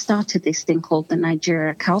 So they started this thing called the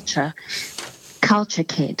Nigeria Culture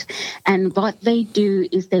Kit. And what they do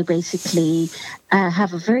is they basically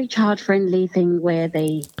have a very child-friendly thing where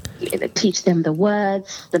they teach them the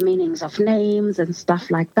words, the meanings of names and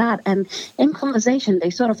stuff like that. And in conversation, they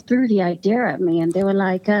sort of threw the idea at me, and they were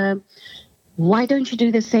like, why don't you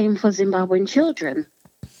do the same for Zimbabwean children?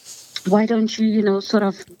 Why don't you, sort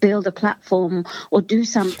of build a platform or do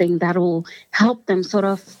something that will help them sort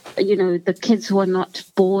of, the kids who are not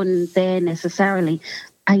born there necessarily,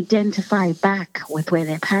 identify back with where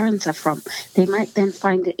their parents are from. They might then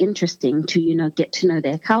find it interesting to, get to know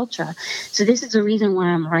their culture. So this is the reason why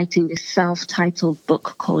I'm writing this self-titled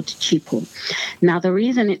book called Chipo. Now, the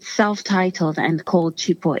reason it's self-titled and called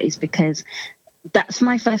Chipo is because that's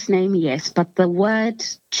my first name, yes, but the word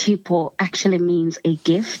Chipo actually means a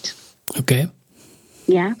gift. Okay.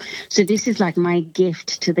 Yeah. So this is like my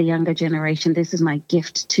gift to the younger generation. This is my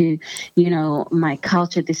gift to, my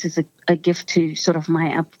culture. This is a gift to sort of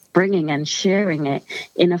my upbringing and sharing it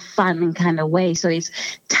in a fun kind of way. So it's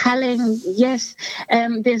telling, yes,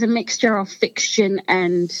 there's a mixture of fiction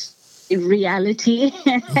and reality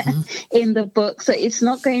in the book. So it's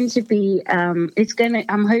not going to be,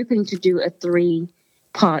 I'm hoping to do a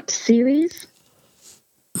 3-part series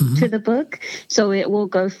to the book. So it will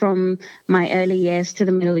go from my early years to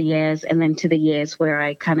the middle years and then to the years where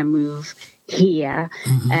I kind of move here,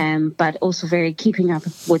 but also very keeping up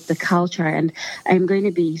with the culture. And I'm going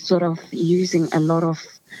to be sort of using a lot of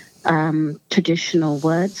traditional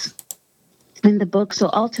words in the book. So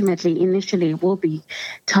ultimately, initially, it will be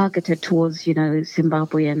targeted towards,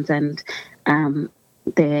 Zimbabweans and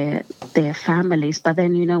their families, but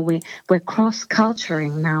then we're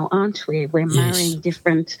cross-culturing now, aren't we? We're marrying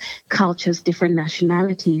different cultures, different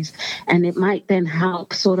nationalities, and it might then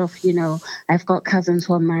help sort of, I've got cousins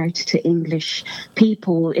who are married to English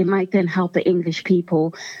people. It might then help the English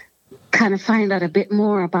people kind of find out a bit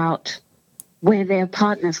more about where their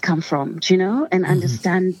partners come from, do you know, and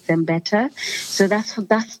understand them better. So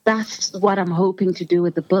that's what I'm hoping to do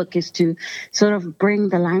with the book, is to sort of bring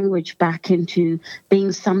the language back into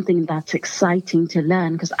being something that's exciting to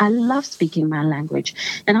learn, because I love speaking my language.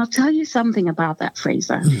 And I'll tell you something about that,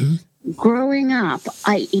 Fraser. Growing up,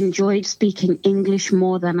 I enjoyed speaking English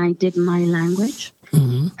more than I did my language.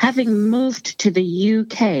 Having moved to the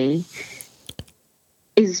UK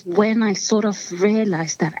is when I sort of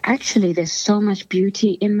realized that actually there's so much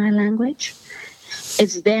beauty in my language.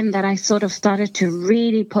 It's then that I sort of started to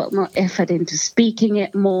really put more effort into speaking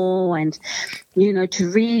it more and, you know,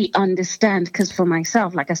 to really understand. Because for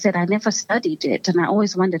myself, like I said, I never studied it. And I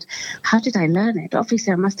always wondered, how did I learn it?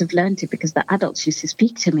 Obviously, I must have learned it because the adults used to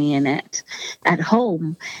speak to me in it at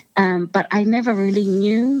home. But I never really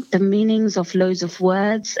knew the meanings of loads of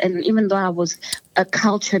words. And even though I was a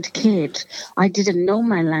cultured kid, I didn't know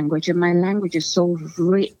my language. And my language is so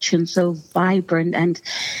rich and so vibrant, and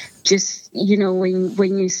just, you know,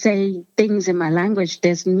 when you say things in my language,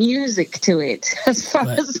 there's music to it as far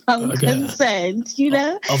as I'm concerned, you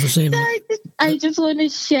know. Obviously, so I just want to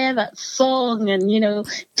share that song and, you know,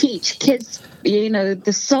 teach kids, you know,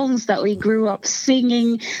 the songs that we grew up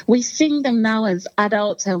singing. We sing them now as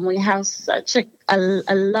adults, and we have such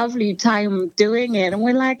a lovely time doing it. And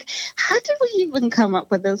we're like, how did we even come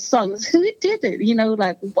up with those songs? Who did it? You know,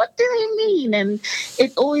 like, what do they mean? And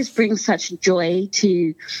it always brings such joy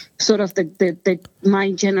to sort of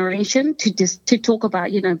my generation to talk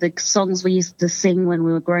about, you know, the songs we used to sing when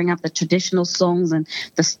we were growing up, the traditional songs and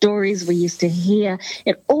the stories we used to hear.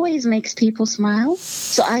 It always makes people smile.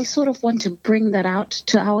 So I sort of want to bring that out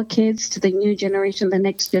to our kids, to the new generation, the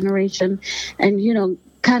next generation, and, you know,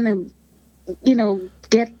 kind of, you know,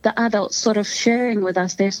 get the adults sort of sharing with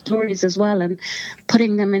us their stories as well, and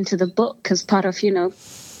putting them into the book as part of, you know,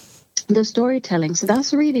 the storytelling. So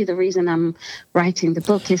that's really the reason I'm writing the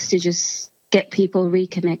book, is to just get people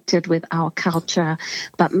reconnected with our culture,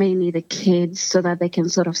 but mainly the kids, so that they can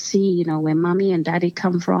sort of see, you know, where mommy and daddy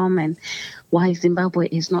come from and why Zimbabwe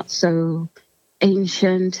is not so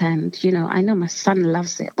ancient. And, you know, I know my son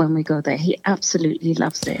loves it when we go there. He absolutely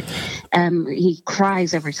loves it. He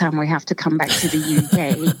cries every time we have to come back to the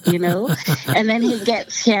UK, you know, and then he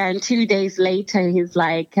gets here and 2 days later he's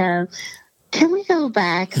like, can we go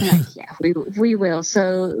back? I'm like, yeah, we will.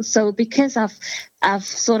 So because I've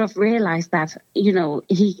sort of realized that, you know,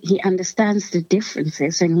 he understands the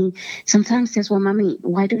differences, and he sometimes says, well, Mommy,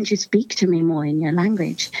 why don't you speak to me more in your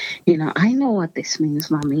language? You know, I know what this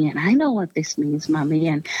means, Mommy, and I know what this means, Mommy,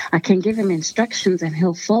 and I can give him instructions and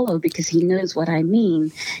he'll follow because he knows what I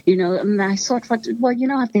mean, you know. And I thought, well, you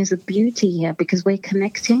know what, there's a beauty here, because we're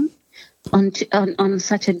connecting on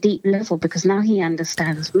such a deep level, because now he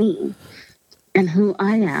understands me and who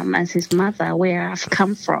I am as his mother, where I've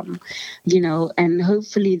come from, you know, and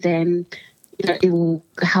hopefully then, you know, it will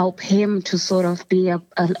help him to sort of be a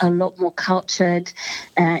lot more cultured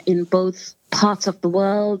in both parts of the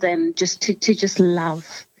world, and just to just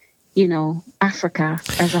love, you know, Africa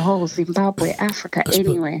as a whole, Zimbabwe, Africa,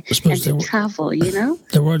 anywhere, and to travel, you know.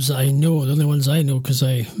 The words that I know, the only ones I know, because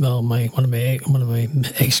one of my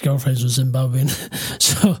ex-girlfriends was Zimbabwean,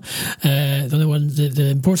 so the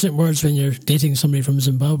important words when you're dating somebody from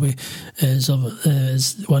Zimbabwe is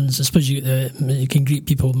ones. I suppose you can greet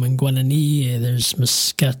people Mangwanani. There's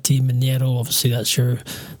Maskati, Minero. Obviously, that's your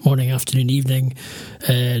morning, afternoon, evening.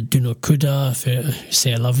 Duno Kuda, if you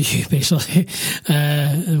say I love you, basically.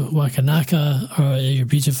 Wakanaka, or you're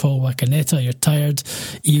beautiful. Wakaneta, you're tired.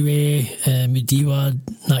 Iwe, Mudiwa,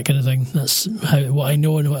 that kind of thing. That's what I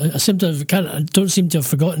know, and I don't seem to have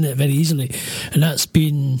forgotten it very easily. And that's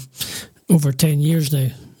been over 10 years now,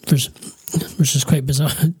 which is quite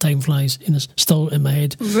bizarre. Time flies, and it's still in my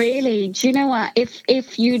head. Really? Do you know what?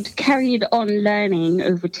 If you'd carried on learning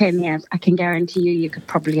over 10 years, I can guarantee you could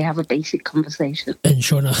probably have a basic conversation. In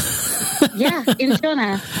Shona. Yeah, in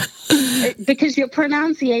Shona. Because your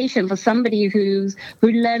pronunciation for somebody who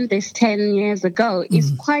learned this 10 years ago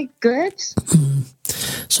is quite good.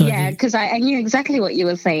 So yeah, because I knew exactly what you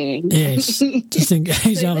were saying. Yes,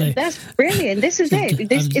 exactly. That's brilliant. This is it.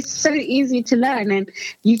 It's so easy to learn, and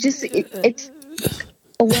you just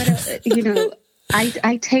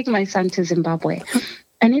I take my son to Zimbabwe.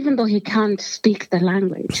 And even though he can't speak the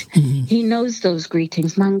language, he knows those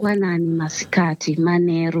greetings, Mangwanani, Masikati,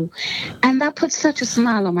 Maneru. And that puts such a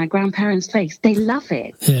smile on my grandparents' face. They love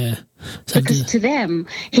it. Yeah. Because to them,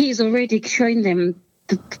 he's already showing them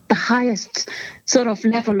the highest sort of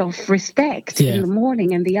level of respect in the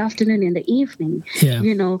morning and the afternoon and the evening.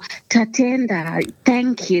 You know, tatenda,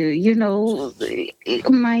 thank you. You know,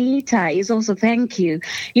 maita is also thank you.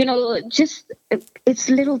 You know, just it's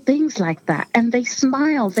little things like that. And they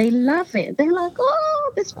smile. They love it. They're like,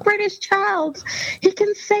 oh, this British child, he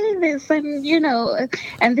can say this. And, you know,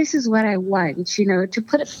 and this is what I want, you know, to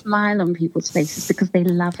put a smile on people's faces because they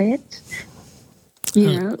love it.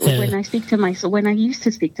 You know, when I used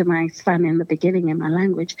to speak to my son in the beginning in my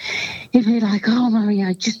language, he'd be like, oh, Mommy,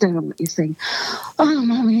 I just don't know what you're saying. Oh,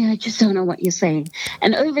 Mommy, I just don't know what you're saying.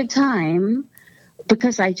 And over time,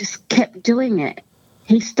 because I just kept doing it,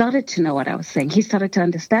 he started to know what I was saying. He started to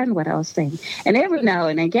understand what I was saying. And every now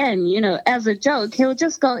and again, you know, as a joke, he'll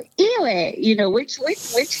just go, Iwe, you know, which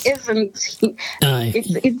isn't,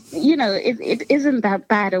 it isn't that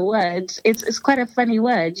bad a word. It's quite a funny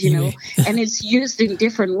word, you know, and it's used in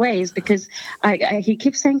different ways because he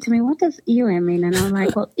keeps saying to me, what does Iwe mean? And I'm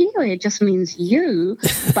like, well, Iwe just means you,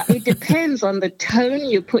 but it depends on the tone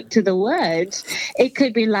you put to the word. It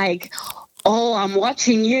could be like, oh, I'm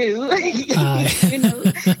watching you. You know,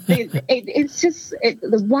 it's just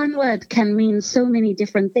the one word can mean so many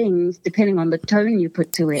different things depending on the tone you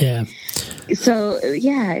put to it. Yeah. So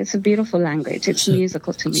it's a beautiful language. It's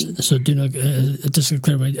musical to me. So do not just to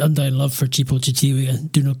clarify, undying love for Chipo Chichiwi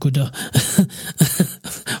and do not go da.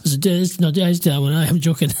 I'm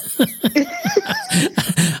joking.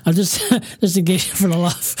 I'm just engaged for a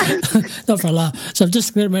laugh, not for a laugh. So I've just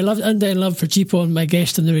declared my undying love for Chipo and my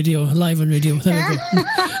guest on the radio, live on radio. There we go.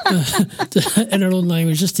 In our own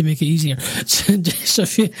language, just to make it easier. So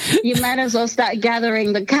you might as well start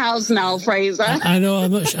gathering the cows now, Fraser. I know. I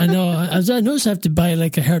noticed I have to buy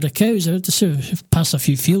like a herd of cows. I have to sort of pass a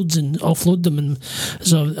few fields and offload them, and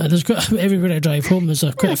so there's everywhere I drive home. There's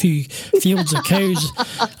quite a few fields of cows.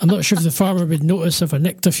 I'm not sure if the farmer would notice if I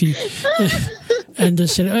nicked a few. And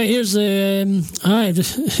just said, oh, here's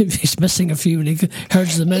he's missing a few, and he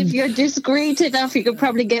herds them in. If you're discreet enough, you could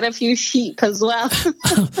probably get a few sheep as well.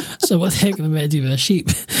 So what the heck am I meant to do with a sheep?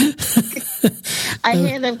 I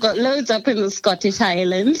hear they've got loads up in the Scottish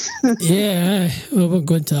Highlands. Yeah, well, we won't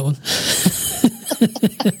go into that one.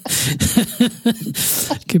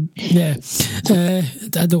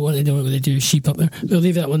 I don't want to know what they do sheep up there. We'll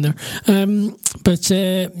leave that one there. But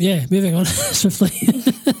moving on swiftly.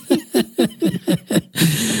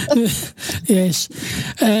 Yes.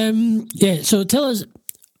 So tell us, in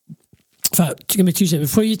fact, give me 2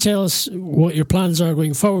 seconds. Before you tell us what your plans are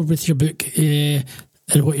going forward with your book and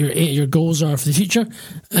what your goals are for the future,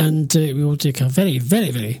 and we will take a very,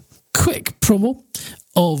 very, very quick promo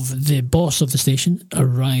of the boss of the station,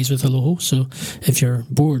 Arise with Aloho. So if you're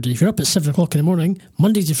bored, if you're up at 7 o'clock in the morning,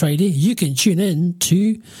 Monday to Friday, you can tune in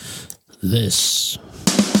to this.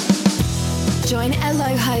 Join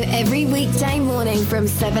Aloho every weekday morning from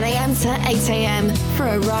 7 a.m. to 8 a.m. for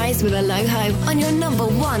Arise with Aloho on your number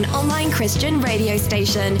one online Christian radio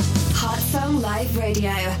station. Heartsong Live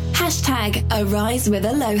Radio. #Arise with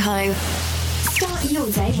Aloho. Start your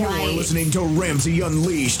day right. You're listening to Ramsey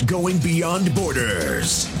Unleashed, going beyond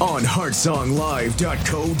borders on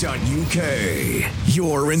heartsonglive.co.uk,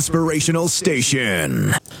 your inspirational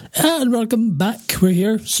station. And welcome back. We're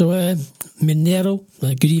here. So, Minero,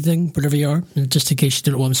 good evening, wherever you are. And just in case you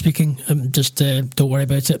don't know what I'm speaking, just don't worry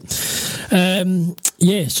about it.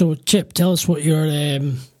 So Chip, tell us what you're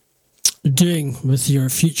doing with your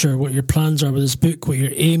future, what your plans are with this book, what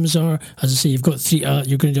your aims are. As I say, you've got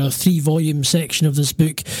you're going to do a 3-volume section of this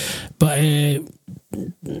book, but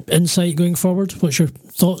insight going forward, what's your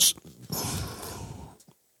thoughts?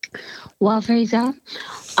 Well, Fraser,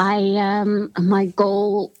 my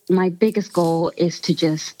biggest goal is to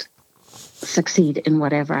just succeed in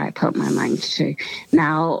whatever I put my mind to.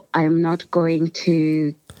 Now, I'm not going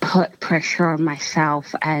to put pressure on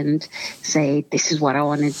myself and say, this is what I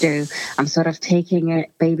want to do. I'm sort of taking it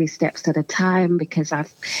baby steps at a time because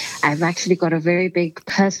I've actually got a very big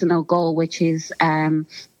personal goal, which is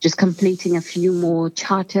just completing a few more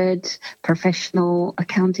chartered professional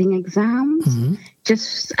accounting exams. Mm-hmm.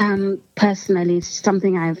 Just personally, it's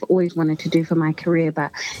something I've always wanted to do for my career,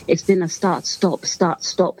 but it's been a start, stop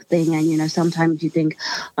thing. And, sometimes you think,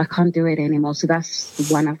 I can't do it anymore. So that's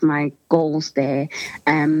one of my goals there.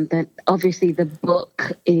 That obviously the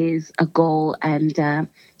book is a goal, and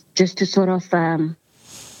just to sort of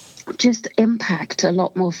just impact a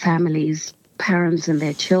lot more families, parents and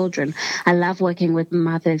their children. I love working with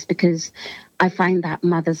mothers because I find that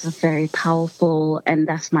mothers are very powerful, and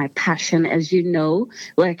that's my passion, as you know,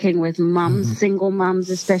 working with mums, single mums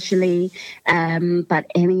especially, but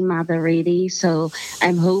any mother really. So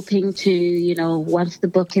I'm hoping to, once the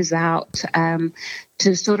book is out,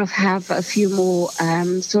 to sort of have a few more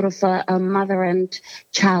sort of a mother and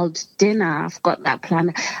child dinner. I've got that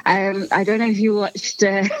planned. I don't know if you watched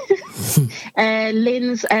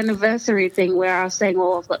Lynn's anniversary thing where I was saying,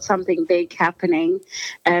 I've got something big happening.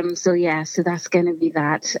 So that's going to be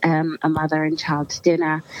that, a mother and child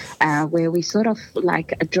dinner, where we sort of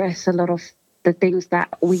like address a lot of the things that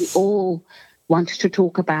we all want to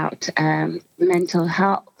talk about, mental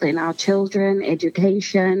health in our children,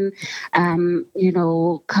 education,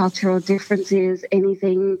 cultural differences,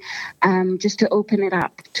 anything, just to open it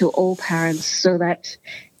up to all parents so that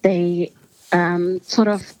they sort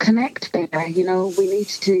of connect better. We need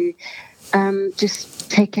to just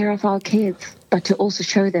take care of our kids, but to also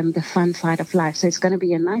show them the fun side of life. So it's going to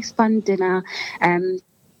be a nice, fun dinner, and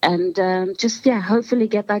hopefully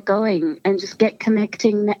get that going and just get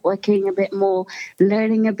connecting, networking a bit more,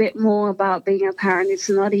 learning a bit more about being a parent. It's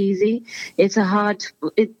not easy. It's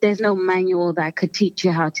there's no manual that could teach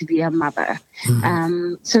you how to be a mother.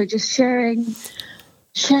 So just sharing,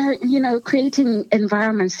 creating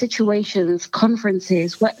environments, situations,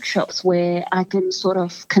 conferences, workshops where I can sort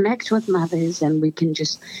of connect with mothers and we can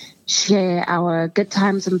just share our good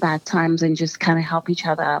times and bad times and just kind of help each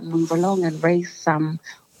other move along and raise some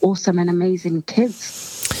awesome and amazing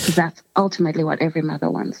kids. Because that's ultimately what every mother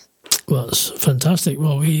wants. Well, it's fantastic.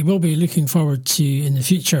 Well, we will be looking forward to, in the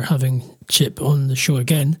future, having Chip on the show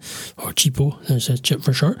again, or Chipo, there's a Chip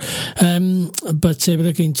for short. But we're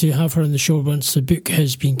looking to have her on the show once the book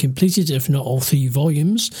has been completed, if not all 3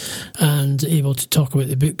 volumes, and able to talk about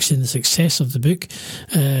the books and the success of the book,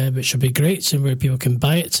 which will be great, and where people can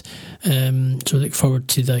buy it. So we look forward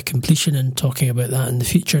to the completion and talking about that in the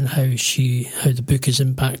future and how the book is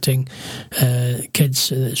impacting kids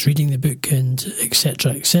that's reading the book, and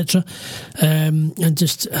etc. And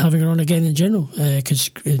just having her on again in general, because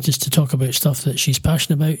just to talk about stuff that she's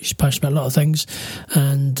passionate about. She's passionate about a lot of things,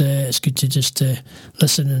 and it's good to just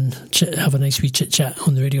listen and have a nice wee chit chat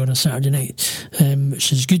on the radio on a Saturday night,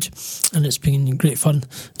 which is good. And it's been great fun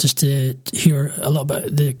just to hear a lot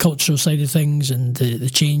about the cultural side of things and the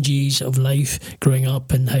changes of life growing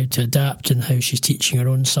up and how to adapt, and how she's teaching her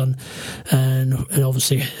own son, and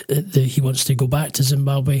obviously he wants to go back to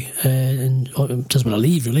Zimbabwe and doesn't want to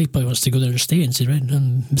leave really, but he wants to go there and stay, and say, right,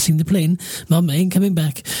 I'm missing the plane, Mum, I ain't coming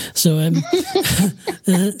back. So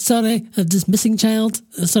sorry, I'm just missing child.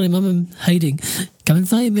 Sorry, Mum, I'm hiding. Come and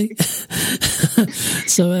find me.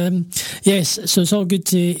 So yes, so it's all good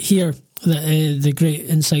to hear the great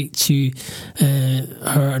insight to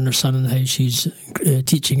her and her son, and how she's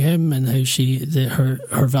teaching him, and how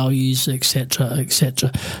her values, etc.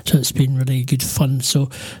 So it's been really good fun. So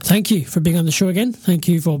thank you for being on the show again. Thank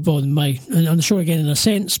you for on the show again in a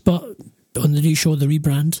sense, but on the new show, the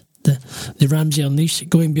rebrand. The Ramsey Unleashed,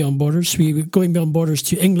 Going Beyond Borders. We're going beyond borders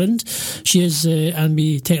to England. She is, and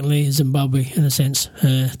we technically Zimbabwe in a sense,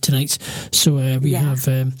 tonight. So we have,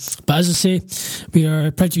 but as I say, we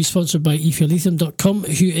are proud to be sponsored by EffiaLethem.com,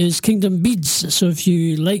 who is Kingdom Beads. So if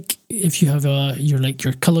you like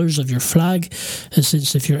your colours of your flag,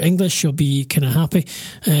 since if you're English, you'll be kind of happy.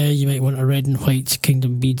 You might want a red and white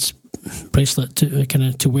Kingdom Beads bracelet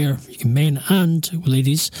to wear, men and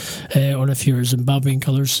ladies, or if you're Zimbabwean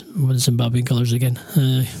colours. What are Zimbabwean colours again?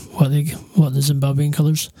 What are the Zimbabwean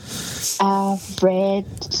colours? Red,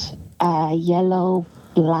 yellow,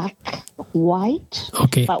 black, white.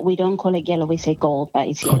 Okay. But we don't call it yellow, we say gold, but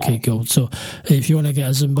it's yellow. Okay, gold. So if you want to get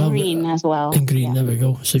a Zimbabwe... Green as well. And green, there we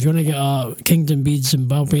go. So if you want to get a Kingdom Beads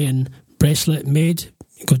Zimbabwean bracelet made,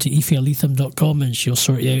 go to EffiaLethem.com and she'll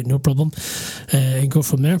sort you out, no problem, and go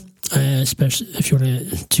from there, especially if you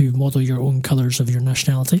want to model your own colours of your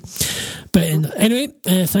nationality. But anyway,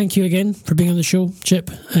 thank you again for being on the show,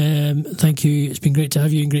 Chip. Thank you. It's been great to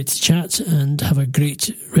have you and great to chat, and have a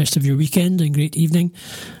great rest of your weekend and great evening,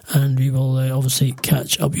 and we will obviously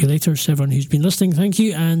catch up with you later. So everyone who's been listening, thank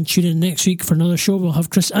you, and tune in next week for another show. We'll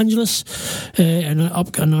have Chris Angelus, an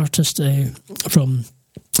artist from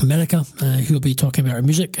America, who will be talking about her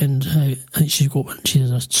music, and I think she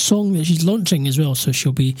has a song that she's launching as well, so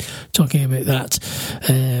she'll be talking about that,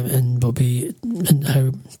 and we'll be, and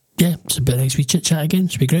how, it's a bit nice we chit chat again.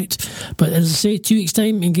 It'll be great. But as I say, 2 weeks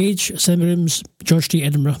time, Engage, Cinema Rooms, George Street,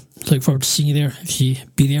 Edinburgh. Look forward to seeing you there, if you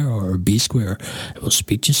be there or be square. We'll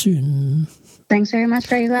speak to you soon. Thanks very much,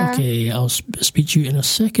 Fraser. Okay, I'll speak to you in a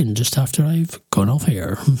second, just after I've gone off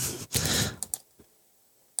air.